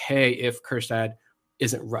 It's okay if Kjerstad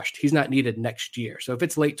isn't rushed. He's not needed next year. So if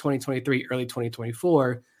it's late 2023, early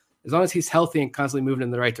 2024, as long as he's healthy and constantly moving in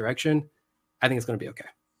the right direction, I think it's going to be okay.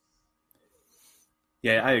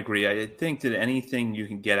 Yeah, I agree. I think that anything you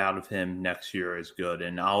can get out of him next year is good.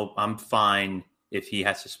 And I'm fine if he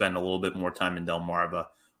has to spend a little bit more time in Delmarva,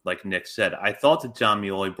 like Nick said. I thought that John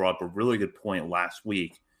Mioli brought up a really good point last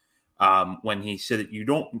week when he said that you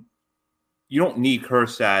don't need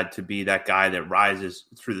Kjerstad to be that guy that rises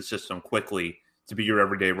through the system quickly to be your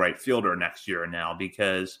everyday right fielder next year now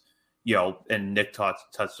because, and Nick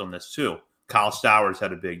touched on this too. Kyle Stowers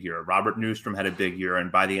had a big year. Robert Newstrom had a big year.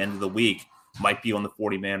 And by the end of the week, might be on the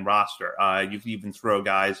 40-man roster. You can even throw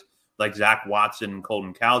guys like Zach Watson and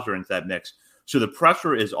Colton Cowser into that mix. So the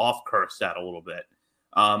pressure is off Kjerstad a little bit.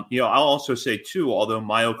 I'll also say too, although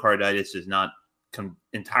myocarditis is not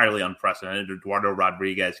entirely unprecedented, Eduardo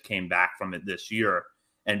Rodriguez came back from it this year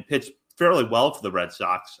and pitched fairly well for the Red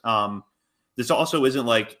Sox. This also isn't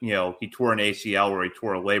like, he tore an ACL or he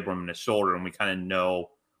tore a labrum in his shoulder and we kind of know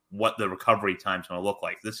what the recovery time is going to look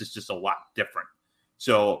like. This is just a lot different.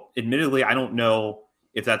 So admittedly, I don't know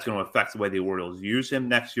if that's going to affect the way the Orioles use him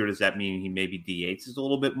next year. Does that mean he maybe DHs a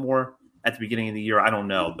little bit more at the beginning of the year? I don't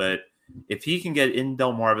know. But if he can get in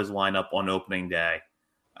Delmarva's lineup on opening day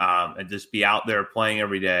and just be out there playing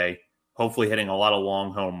every day, hopefully hitting a lot of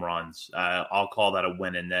long home runs, I'll call that a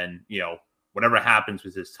win. And then, whatever happens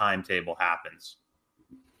with his timetable happens.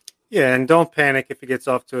 Yeah, and don't panic if he gets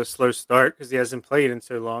off to a slow start because he hasn't played in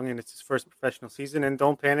so long and it's his first professional season. And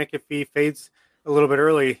don't panic if he fades a little bit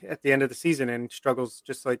early at the end of the season and struggles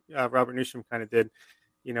just like Robert Newstrom kind of did.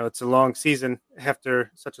 It's a long season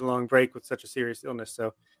after such a long break with such a serious illness.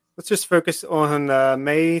 So let's just focus on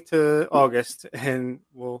May to August and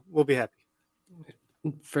we'll be happy.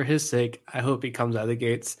 For his sake, I hope he comes out of the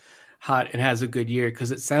gates hot and has a good year because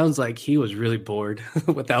it sounds like he was really bored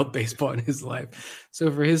without baseball in his life.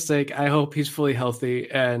 So for his sake, I hope he's fully healthy.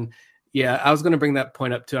 And yeah, I was going to bring that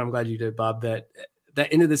point up too. I'm glad you did, Bob, that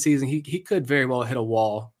end of the season, he could very well hit a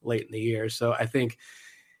wall late in the year. So I think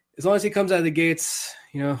as long as he comes out of the gates,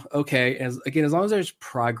 okay. As long as there's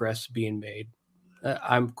progress being made,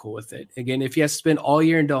 I'm cool with it. Again, if he has to spend all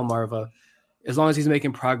year in Delmarva, as long as he's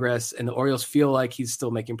making progress and the Orioles feel like he's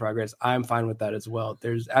still making progress, I'm fine with that as well.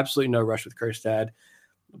 There's absolutely no rush with Kjerstad.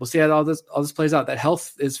 We'll see how all this plays out. That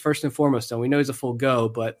health is first and foremost, and we know he's a full go,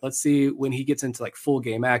 but let's see when he gets into like full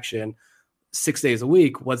game action 6 days a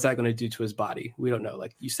week, what's that going to do to his body? We don't know.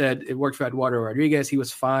 Like you said, it worked for Eduardo Rodriguez. He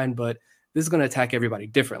was fine, but this is going to attack everybody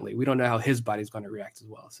differently. We don't know how his body's going to react as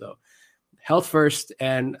well. So health first,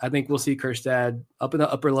 and I think we'll see Kjerstad up in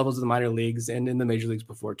the upper levels of the minor leagues and in the major leagues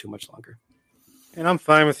before too much longer. And I'm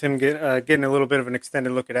fine with him getting a little bit of an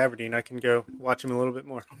extended look at Aberdeen. I can go watch him a little bit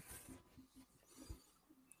more.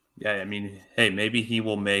 Yeah, I mean, hey, maybe he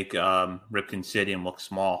will make Ripken Stadium look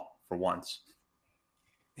small for once.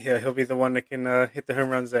 Yeah, he'll be the one that can hit the home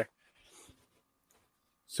runs there.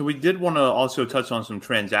 So we did want to also touch on some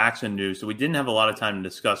transaction news that we didn't have a lot of time to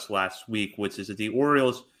discuss last week, which is that the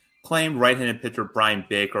Orioles claimed right-handed pitcher Brian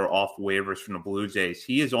Baker off waivers from the Blue Jays.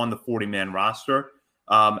 He is on the 40-man roster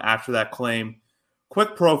after that claim.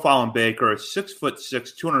 Quick profile on Baker, 6'6",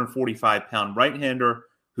 245-pound right-hander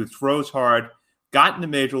who throws hard, got in the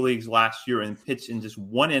major leagues last year and pitched in just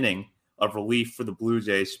one inning of relief for the Blue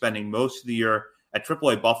Jays, spending most of the year at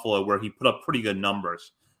AAA Buffalo, where he put up pretty good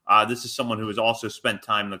numbers. This is someone who has also spent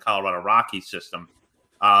time in the Colorado Rockies system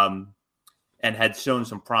and had shown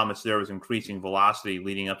some promise there with increasing velocity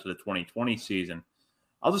leading up to the 2020 season.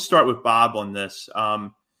 I'll just start with Bob on this.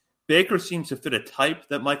 Baker seems to fit a type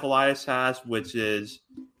that Mike Elias has, which is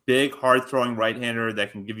big, hard-throwing right-hander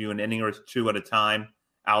that can give you an inning or two at a time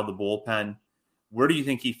out of the bullpen. Where do you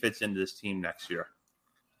think he fits into this team next year?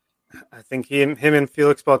 I think him and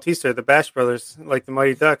Felix Bautista are the Bash brothers, like the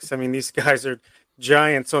Mighty Ducks. I mean, these guys are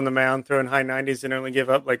giants on the mound, throwing high 90s and only give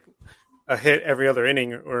up like a hit every other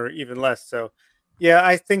inning or even less. So, yeah,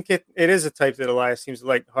 I think it is a type that Elias seems to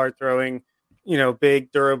like, hard-throwing,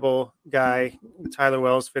 big, durable guy. Tyler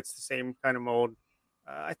Wells fits the same kind of mold.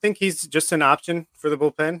 I think he's just an option for the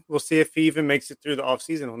bullpen. We'll see if he even makes it through the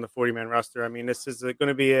offseason on the 40-man roster. I mean, this is going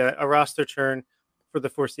to be a roster churn for the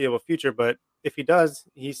foreseeable future, but if he does,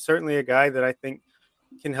 he's certainly a guy that I think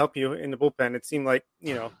can help you in the bullpen. It seemed like,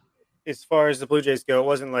 as far as the Blue Jays go, it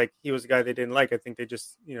wasn't like he was a guy they didn't like. I think they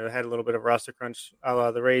just, had a little bit of roster crunch, a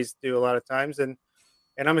la the Rays do a lot of times. And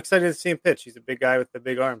I'm excited to see him pitch. He's a big guy with a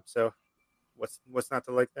big arm. So what's not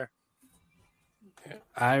to like there?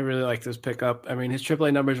 I really like this pickup. I mean, his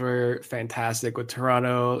AAA numbers were fantastic with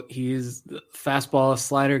Toronto. He's the fastball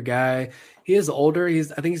slider guy. He is older. I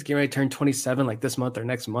think he's getting ready to turn 27 like this month or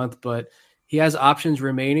next month, but he has options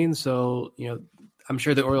remaining. So, I'm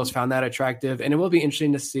sure the Orioles found that attractive, and it will be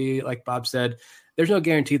interesting to see, like Bob said, there's no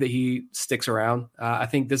guarantee that he sticks around. I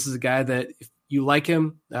think this is a guy that if you like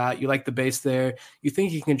him, you like the base there, you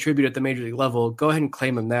think he can contribute at the major league level, go ahead and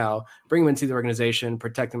claim him now, bring him into the organization,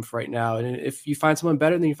 protect him for right now. And if you find someone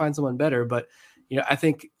better, then you find someone better. But, I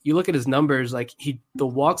think you look at his numbers, like the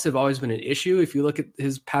walks have always been an issue if you look at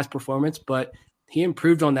his past performance, but he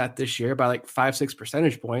improved on that this year by like 5-6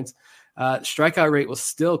 percentage points. Strikeout rate was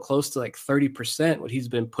still close to like 30%, what he's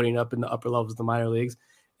been putting up in the upper levels of the minor leagues.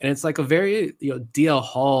 And it's like a very, DL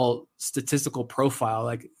Hall statistical profile.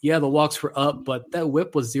 Like, yeah, the walks were up, but that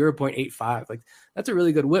whip was 0.85. Like, that's a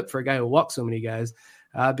really good whip for a guy who walks so many guys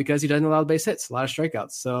because he doesn't allow base hits, a lot of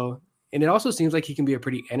strikeouts. So, and it also seems like he can be a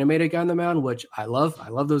pretty animated guy on the mound, which I love. I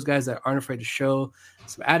love those guys that aren't afraid to show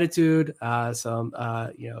some attitude, on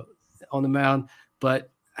the mound.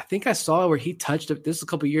 But I think I saw where he touched this a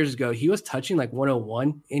couple of years ago. He was touching like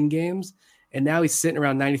 101 in games. And now he's sitting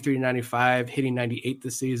around 93 to 95, hitting 98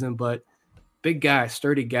 this season. But big guy,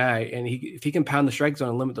 sturdy guy. And if he can pound the strike zone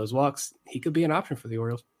and limit those walks, he could be an option for the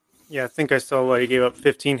Orioles. Yeah, I think I saw he gave up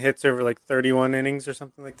 15 hits over like 31 innings or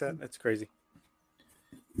something like that. That's crazy.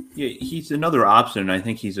 Yeah, he's another option. I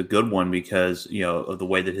think he's a good one because, of the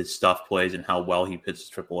way that his stuff plays and how well he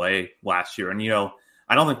pitched AAA last year. And,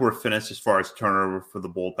 I don't think we're finished as far as turnover for the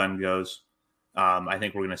bullpen goes. I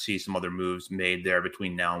think we're going to see some other moves made there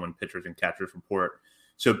between now and when pitchers and catchers report.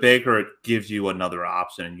 So Baker gives you another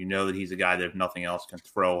option, and that he's a guy that if nothing else can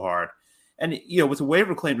throw hard. And, with a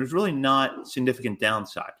waiver claim, there's really not significant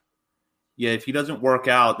downside. Yeah, if he doesn't work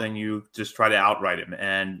out, then you just try to outright him.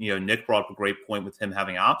 And, Nick brought up a great point with him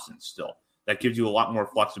having options still. That gives you a lot more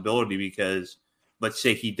flexibility because let's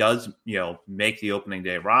say he does, make the opening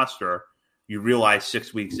day roster. You realize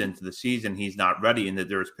 6 weeks into the season he's not ready and that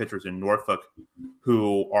there's pitchers in Norfolk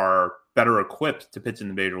who are better equipped to pitch in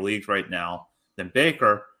the major leagues right now than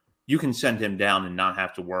Baker. You can send him down and not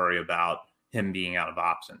have to worry about him being out of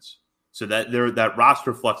options. So that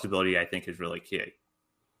roster flexibility, I think, is really key.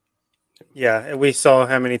 Yeah, and we saw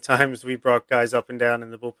how many times we brought guys up and down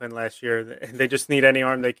in the bullpen last year. They just need any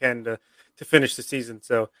arm they can to finish the season.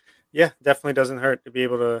 So, yeah, definitely doesn't hurt to be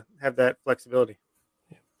able to have that flexibility.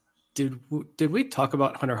 Did we talk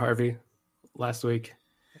about Hunter Harvey last week?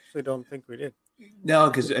 Actually, don't think we did. No,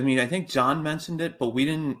 because I think John mentioned it, but we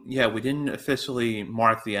didn't. Yeah, we didn't officially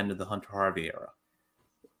mark the end of the Hunter Harvey era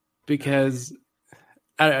because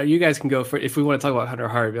I don't know, you guys can go for if we want to talk about Hunter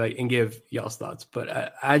Harvey and give y'all's thoughts.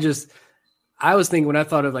 But I was thinking when I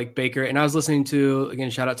thought of like Baker, and I was listening to,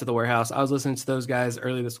 again, shout out to The Warehouse. I was listening to those guys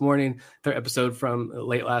early this morning, their episode from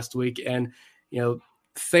late last week, and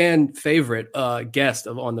fan favorite guest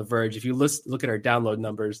of On the Verge. If you look at our download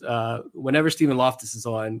numbers, whenever Stephen Loftus is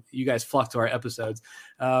on, you guys flock to our episodes.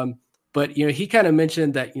 But he kind of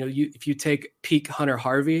mentioned that if you take peak Hunter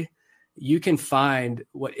Harvey, you can find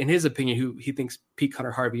what, in his opinion, who he thinks peak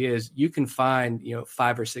Hunter Harvey is. You can find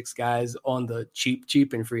 5 or 6 guys on the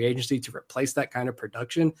cheap in free agency to replace that kind of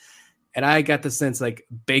production. And I got the sense like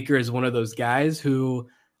Baker is one of those guys who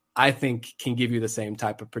I think can give you the same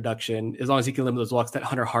type of production as long as he can limit those walks that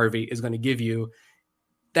Hunter Harvey is going to give you.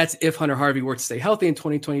 That's if Hunter Harvey were to stay healthy in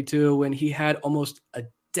 2022, when he had almost a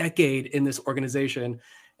decade in this organization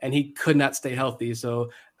and he could not stay healthy. So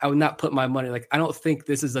I would not put my money. Like, I don't think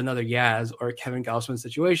this is another Yaz or Kevin Gausman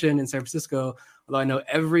situation in San Francisco. Although I know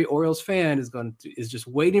every Orioles fan is just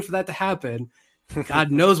waiting for that to happen.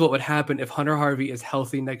 God knows what would happen if Hunter Harvey is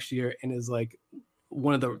healthy next year and is like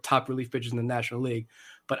one of the top relief pitchers in the National League.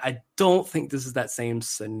 But I don't think this is that same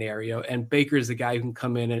scenario. And Baker is the guy who can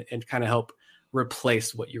come in and kind of help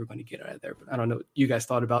replace what you were going to get out of there. But I don't know what you guys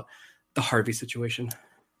thought about the Harvey situation.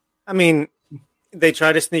 I mean, they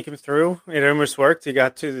tried to sneak him through. It almost worked. He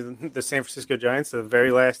got to the San Francisco Giants, the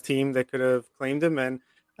very last team that could have claimed him. And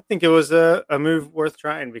I think it was a move worth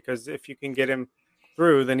trying, because if you can get him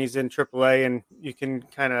through, then he's in AAA and you can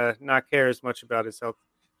kind of not care as much about his health,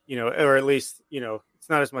 or at least, it's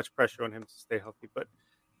not as much pressure on him to stay healthy. But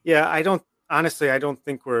yeah, I don't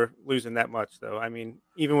think we're losing that much, though. I mean,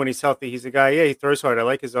 even when he's healthy, he's a guy. Yeah, he throws hard. I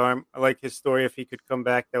like his arm. I like his story. If he could come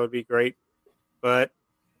back, that would be great. But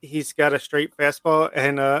he's got a straight fastball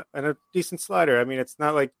and a decent slider. I mean, it's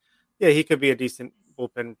not like, he could be a decent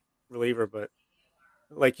bullpen reliever, but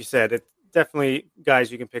like you said, it's definitely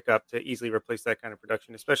guys you can pick up to easily replace that kind of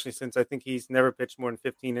production, especially since I think he's never pitched more than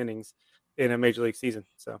 15 innings in a major league season.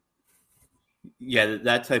 So. Yeah,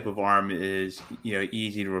 that type of arm is,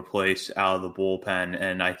 easy to replace out of the bullpen.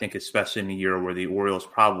 And I think especially in a year where the Orioles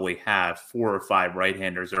probably have 4 or 5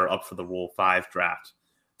 right-handers that are up for the Rule 5 draft,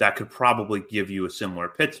 that could probably give you a similar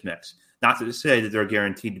pitch mix. Not to say that they're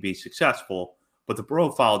guaranteed to be successful, but the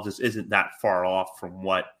profile just isn't that far off from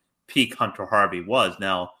what peak Hunter Harvey was.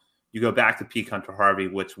 Now, you go back to peak Hunter Harvey,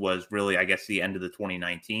 which was really, I guess, the end of the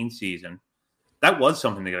 2019 season. That was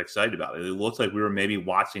something to get excited about. It looks like we were maybe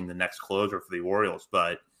watching the next closer for the Orioles,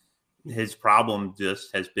 but his problem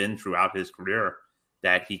just has been throughout his career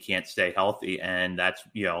that he can't stay healthy. And that's,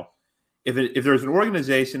 if there's an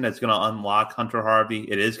organization that's going to unlock Hunter Harvey,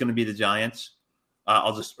 it is going to be the Giants.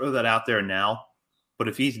 I'll just throw that out there now. But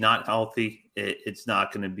if he's not healthy, it's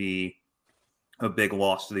not going to be a big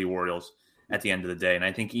loss to the Orioles at the end of the day. And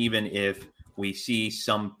I think even if we see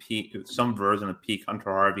some version of peak Hunter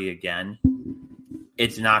Harvey again,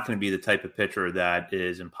 it's not going to be the type of pitcher that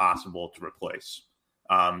is impossible to replace.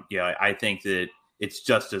 I think that it's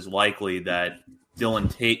just as likely that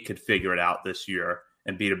Dylan Tate could figure it out this year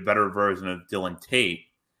and be a better version of Dylan Tate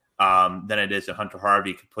than it is that Hunter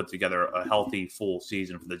Harvey could put together a healthy full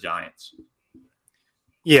season for the Giants.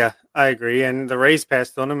 Yeah, I agree. And the Rays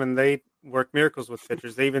passed on him, and they work miracles with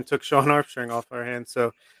pitchers. They even took Sean Armstrong off our hands.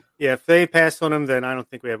 So, yeah, if they pass on him, then I don't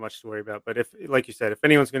think we have much to worry about. But if, like you said, if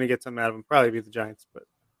anyone's going to get something out of him, probably be the Giants. But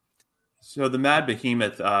so the Mad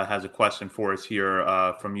Behemoth has a question for us here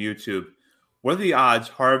from YouTube. What are the odds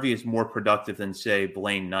Harvey is more productive than, say,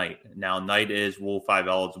 Blaine Knight? Now, Knight is Rule 5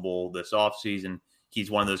 eligible this offseason.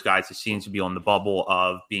 He's one of those guys that seems to be on the bubble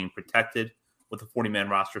of being protected with a 40-man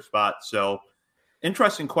roster spot. So,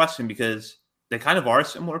 interesting question, because they kind of are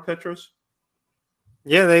similar pitchers.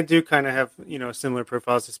 Yeah, they do kind of have, similar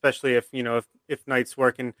profiles, especially if Knight's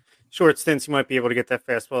working short stints, he might be able to get that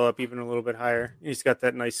fastball up even a little bit higher. He's got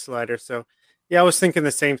that nice slider. So, yeah, I was thinking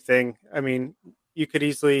the same thing. I mean, you could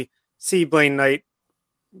easily see Blaine Knight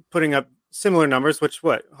putting up similar numbers, which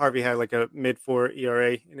Harvey had like a mid-4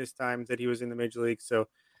 ERA in his time that he was in the major league. So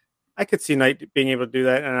I could see Knight being able to do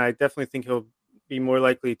that, and I definitely think he'll be more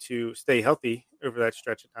likely to stay healthy over that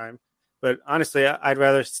stretch of time. But honestly, I'd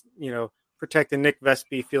rather, protect Nick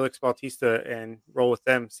Vespi, Felix Bautista, and roll with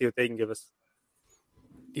them, see what they can give us.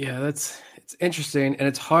 Yeah, it's interesting, and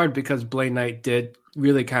it's hard because Blaine Knight did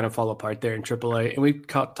really kind of fall apart there in AAA, and we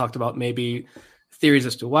talked about maybe theories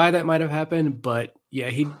as to why that might have happened. But yeah,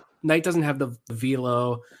 Knight doesn't have the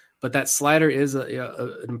velo, but that slider is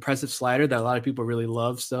an impressive slider that a lot of people really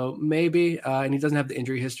love. So maybe, and he doesn't have the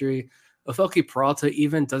injury history. Ofelke Peralta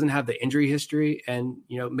even doesn't have the injury history, and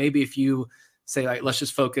maybe if you say, like, let's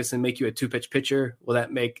just focus and make you a 2-pitch pitcher, will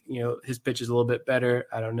that make his pitches a little bit better?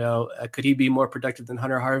 I don't know. Could he be more productive than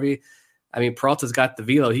Hunter Harvey? I mean, Peralta's got the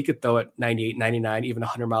velo. He could throw at 98, 99, even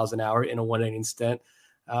 100 miles an hour in a 1-inning stint.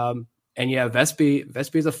 And yeah,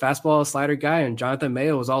 Vespi is a fastball slider guy, and Jonathan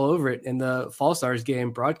Mayo was all over it in the Fall Stars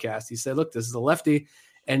game broadcast. He said, look, this is a lefty.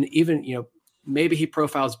 And even, maybe he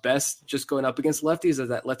profiles best just going up against lefties as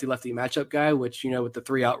that lefty-lefty matchup guy, which, with the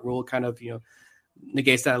 3-out rule kind of,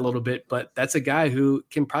 negates that a little bit. But that's a guy who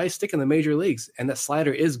can probably stick in the major leagues, and that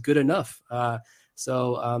slider is good enough.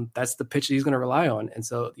 So that's the pitch that he's going to rely on. And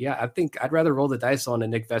so, yeah, I think I'd rather roll the dice on a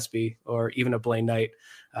Nick Vespi or even a Blaine Knight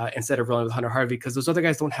instead of rolling with Hunter Harvey, because those other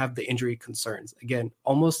guys don't have the injury concerns. Again,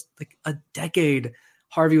 almost like a decade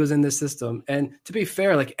Harvey was in this system. And to be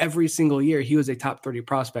fair, like every single year, he was a top 30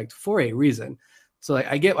 prospect for a reason. So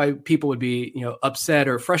I get why people would be, upset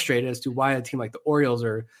or frustrated as to why a team like the Orioles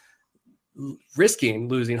are risking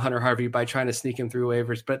losing Hunter Harvey by trying to sneak him through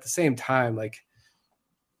waivers. But at the same time, like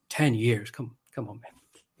 10 years, come on, man.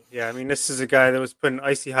 Yeah, I mean, this is a guy that was putting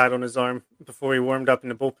icy hot on his arm before he warmed up in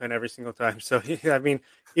the bullpen every single time. So, I mean,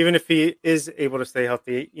 even if he is able to stay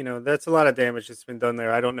healthy, that's a lot of damage that's been done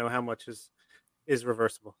there. I don't know how much is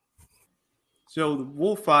reversible. So the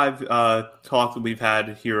Rule 5 talk that we've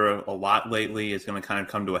had here a lot lately is going to kind of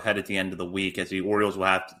come to a head at the end of the week, as the Orioles will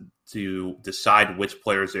have to decide which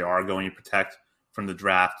players they are going to protect from the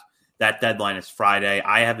draft. That deadline is Friday.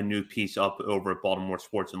 I have a new piece up over at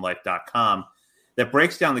BaltimoreSportsAndLife.com that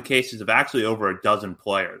breaks down the cases of actually over a dozen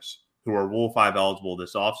players who are Rule 5 eligible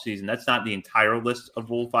this offseason. That's not the entire list of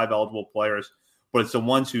Rule 5 eligible players, but it's the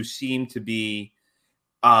ones who seem to be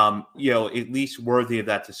at least worthy of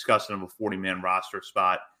that discussion of a 40-man roster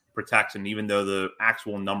spot protection, even though the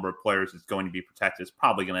actual number of players that's going to be protected is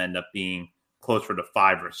probably going to end up being closer to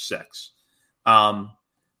 5 or 6.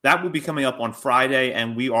 That will be coming up on Friday,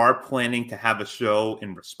 and we are planning to have a show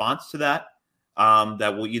in response to that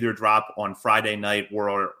that will either drop on Friday night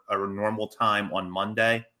or a normal time on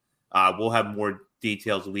Monday. We'll have more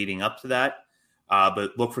details leading up to that,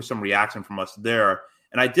 but look for some reaction from us there.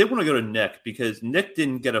 And I did want to go to Nick, because Nick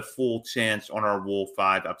didn't get a full chance on our Rule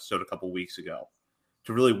 5 episode a couple weeks ago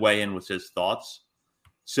to really weigh in with his thoughts.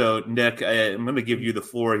 So, Nick, I'm going to give you the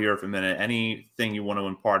floor here for a minute. Anything you want to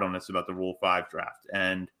impart on us about the Rule 5 draft,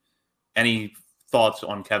 and any thoughts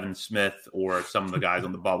on Kevin Smith or some of the guys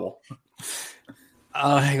on the bubble?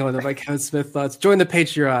 Oh, hang on. My Kevin Smith thoughts. Join the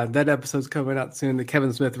Patreon. That episode's coming out soon, the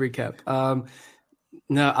Kevin Smith recap.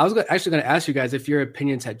 No, I was actually going to ask you guys if your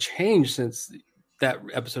opinions had changed since that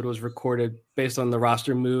episode was recorded based on the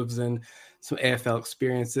roster moves and some AFL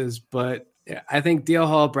experiences. But I think DL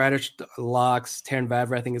Hall, Bradish locks, Taron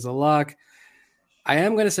Vavra I think is a lock. I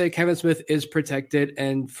am going to say Kevin Smith is protected,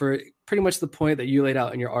 and for pretty much the point that you laid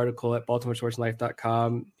out in your article at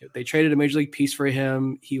BaltimoreSportsAndLife.com, they traded a major league piece for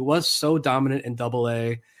him. He was so dominant in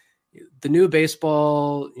AA. The new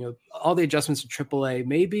baseball, all the adjustments to AAA,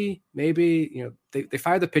 maybe, they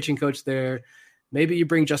fired the pitching coach there. Maybe you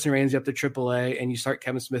bring Justin Ramsey up to AAA and you start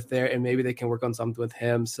Kevin Smith there, and maybe they can work on something with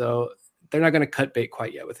him. So they're not going to cut bait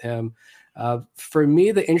quite yet with him. For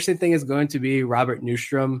me, the interesting thing is going to be Robert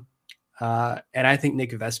Newstrom, and I think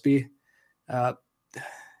Nick Vespi.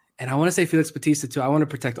 And I want to say Felix Bautista too. I want to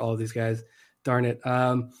protect all of these guys. Darn it.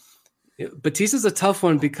 Bautista's a tough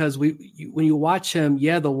one because when you watch him,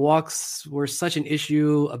 the walks were such an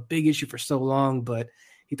issue, a big issue for so long, but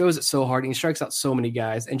he throws it so hard and he strikes out so many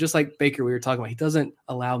guys. And just like Baker, we were talking about, he doesn't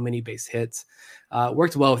allow many base hits.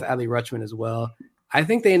 Worked well with Adley Rutschman as well. I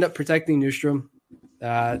think they end up protecting Newstrom.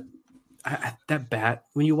 That bat,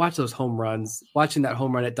 when you watch those home runs, watching that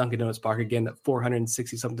home run at Dunkin' Donuts Park again, that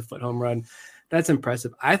 460-something foot home run, that's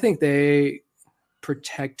impressive. I think they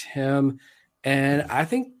protect him, and I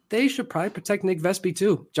think they should probably protect Nick Vespi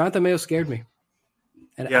too. Jonathan Mayo scared me,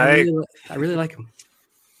 and I really like him.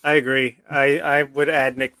 I agree. I would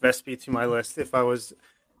add Nick Vespi to my list if I was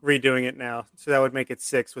redoing it now. So that would make it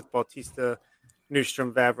 6 with Bautista,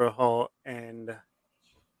 Newstrom, Vavra, Hall, and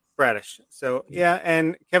Bradish. So,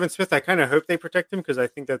 and Kevin Smith, I kind of hope they protect him because I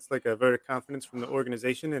think that's like a vote of confidence from the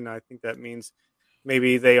organization, and I think that means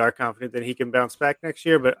maybe they are confident that he can bounce back next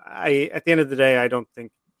year. But at the end of the day, I don't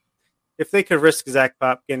think if they could risk Zach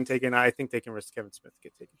Pop getting taken, I think they can risk Kevin Smith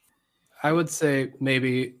get taken. I would say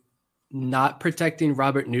maybe not protecting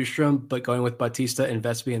Robert Newstrom, but going with Bautista and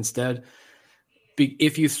Vespi instead.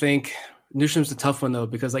 If you think Newstrom's a tough one though,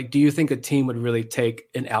 because do you think a team would really take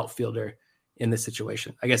an outfielder in this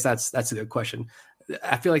situation? I guess that's a good question.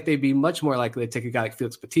 I feel like they'd be much more likely to take a guy like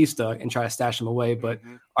Felix Bautista and try to stash him away. But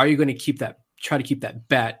are you going to try to keep that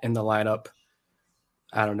bat in the lineup?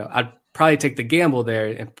 I don't know. I'd probably take the gamble there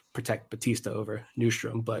and protect Bautista over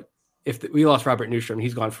Newstrom. But if we lost Robert Newstrom,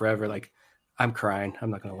 he's gone forever. I'm crying.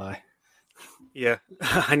 I'm not going to lie. Yeah,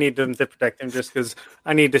 I need them to protect him just because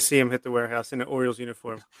I need to see him hit the warehouse in an Orioles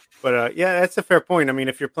uniform. But yeah, that's a fair point. I mean,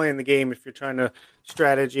 if you're playing the game, if you're trying to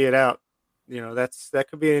strategy it out, that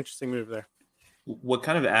could be an interesting move there. What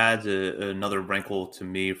kind of adds another wrinkle to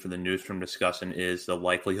me for the Newsroom discussion is the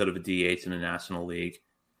likelihood of a DH in the National League,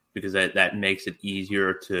 because that makes it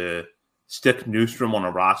easier to stick Newsroom on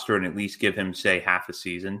a roster and at least give him, say, half a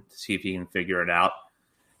season to see if he can figure it out.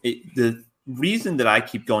 The reason that I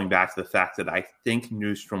keep going back to the fact that I think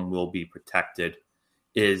Newsroom will be protected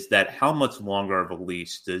is that how much longer of a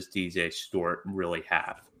lease does DJ Stewart really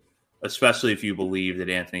have, especially if you believe that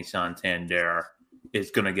Anthony Santander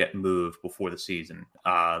is going to get moved before the season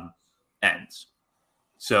ends.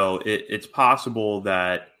 So it's possible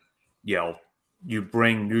that, you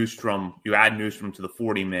bring Newsroom, you add Newsroom to the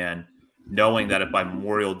 40-man, knowing that if by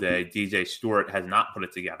Memorial Day, DJ Stewart has not put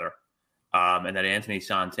it together, and that Anthony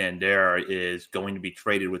Santander is going to be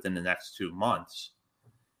traded within the next 2 months,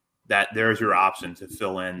 that there's your option to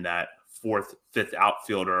fill in that fourth, fifth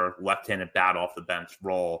outfielder, left-handed bat off the bench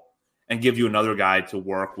role and give you another guy to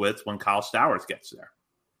work with when Kyle Stowers gets there.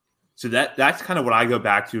 So that's kind of what I go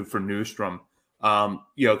back to for Newsroom,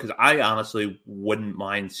 because I honestly wouldn't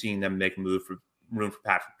mind seeing them make a move for room for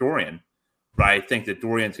Patrick Dorian. But I think that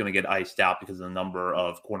Dorian's going to get iced out because of the number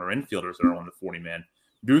of corner infielders that are on the 40-man.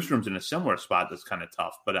 Newsroom's in a similar spot that's kind of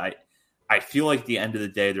tough. But I feel like at the end of the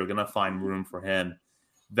day, they're going to find room for him.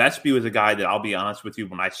 Vespi was a guy that, I'll be honest with you,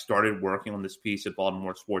 when I started working on this piece at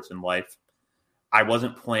Baltimore Sports and Life, I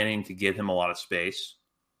wasn't planning to give him a lot of space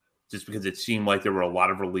just because it seemed like there were a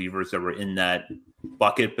lot of relievers that were in that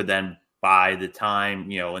bucket. But then by the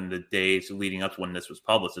time, in the days leading up to when this was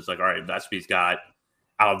published, it's like, all right, Vespi's got,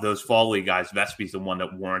 out of those fall league guys, Vespi's the one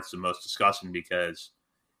that warrants the most discussion because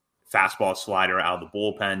fastball slider out of the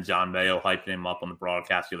bullpen. John Mayo hyped him up on the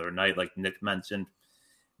broadcast the other night, like Nick mentioned.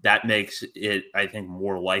 That makes it, I think,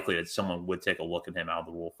 more likely that someone would take a look at him out of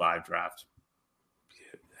the Rule 5 draft.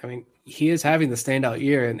 I mean, he is having the standout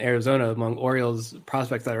year in Arizona among Orioles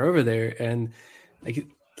prospects that are over there. And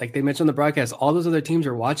like they mentioned on the broadcast, all those other teams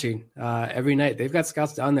are watching every night. They've got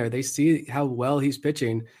scouts down there. They see how well he's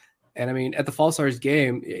pitching. And I mean, at the Fall Stars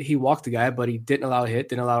game, he walked the guy, but he didn't allow a hit,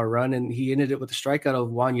 didn't allow a run. And he ended it with a strikeout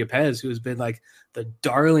of Juan Yepez, who has been like the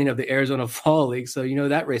darling of the Arizona Fall League. So,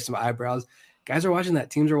 that raised some eyebrows. Guys are watching that.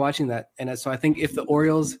 Teams are watching that. And so I think if the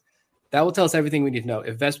Orioles, that will tell us everything we need to know.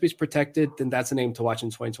 If Vespi's protected, then that's a name to watch in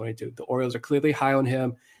 2022. The Orioles are clearly high on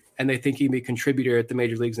him, and they think he can be a contributor at the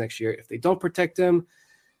major leagues next year. If they don't protect him,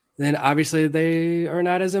 then obviously they are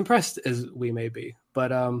not as impressed as we may be.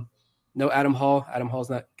 But no Adam Hall. Adam Hall's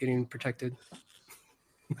not getting protected.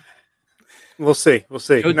 We'll see. Joe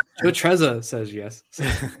Trezza says yes.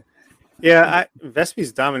 Yeah,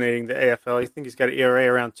 Vespi's dominating the AFL. I think he's got an ERA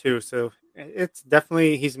around 2, so it's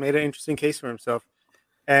definitely, he's made an interesting case for himself.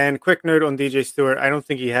 And quick note on DJ Stewart, I don't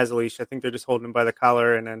think he has a leash. I think they're just holding him by the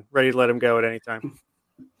collar and then ready to let him go at any time.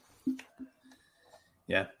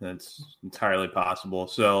 Yeah, that's entirely possible.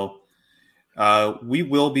 So we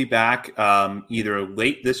will be back either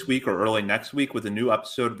late this week or early next week with a new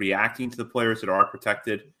episode reacting to the players that are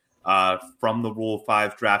protected from the Rule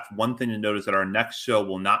 5 draft. One thing to note is that our next show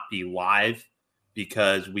will not be live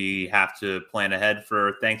because we have to plan ahead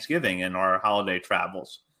for Thanksgiving and our holiday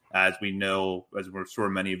travels, as we know, as we're sure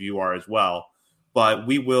many of you are as well. But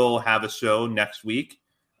we will have a show next week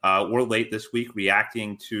or late this week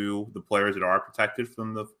reacting to the players that are protected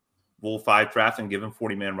from the Rule 5 draft and given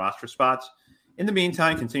 40-man roster spots. In the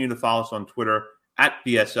meantime, continue to follow us on Twitter at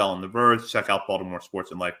BSL and The Verge. Check out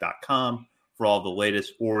BaltimoreSportsAndLife.com for all the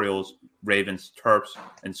latest Orioles, Ravens, Terps,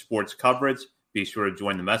 and sports coverage. Be sure to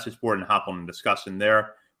join the message board and hop on the discussion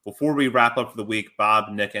there. Before we wrap up for the week, Bob,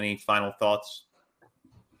 Nick, any final thoughts?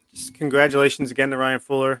 Just congratulations again to Ryan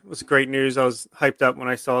Fuller. It was great news. I was hyped up when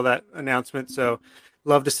I saw that announcement, so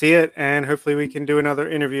love to see it, and hopefully we can do another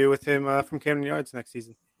interview with him from Camden Yards next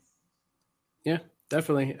season. Yeah,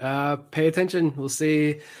 definitely. Pay attention. We'll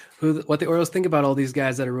see what the Orioles think about all these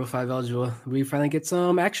guys that are Rule 5 eligible. We finally get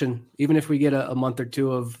some action, even if we get a month or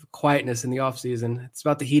two of quietness in the offseason. It's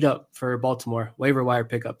about to heat up for Baltimore. Waiver wire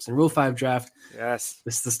pickups and Rule 5 draft. Yes.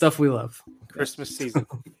 This is the stuff we love. Christmas season.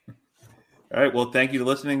 All right. Well, thank you for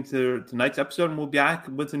listening to tonight's episode, and we'll be back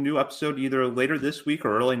with a new episode either later this week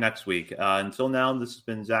or early next week. Until now, this has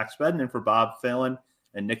been Zach Spedden, and for Bob Phelan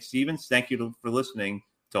and Nick Stevens, thank you for listening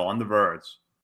to On the Verge.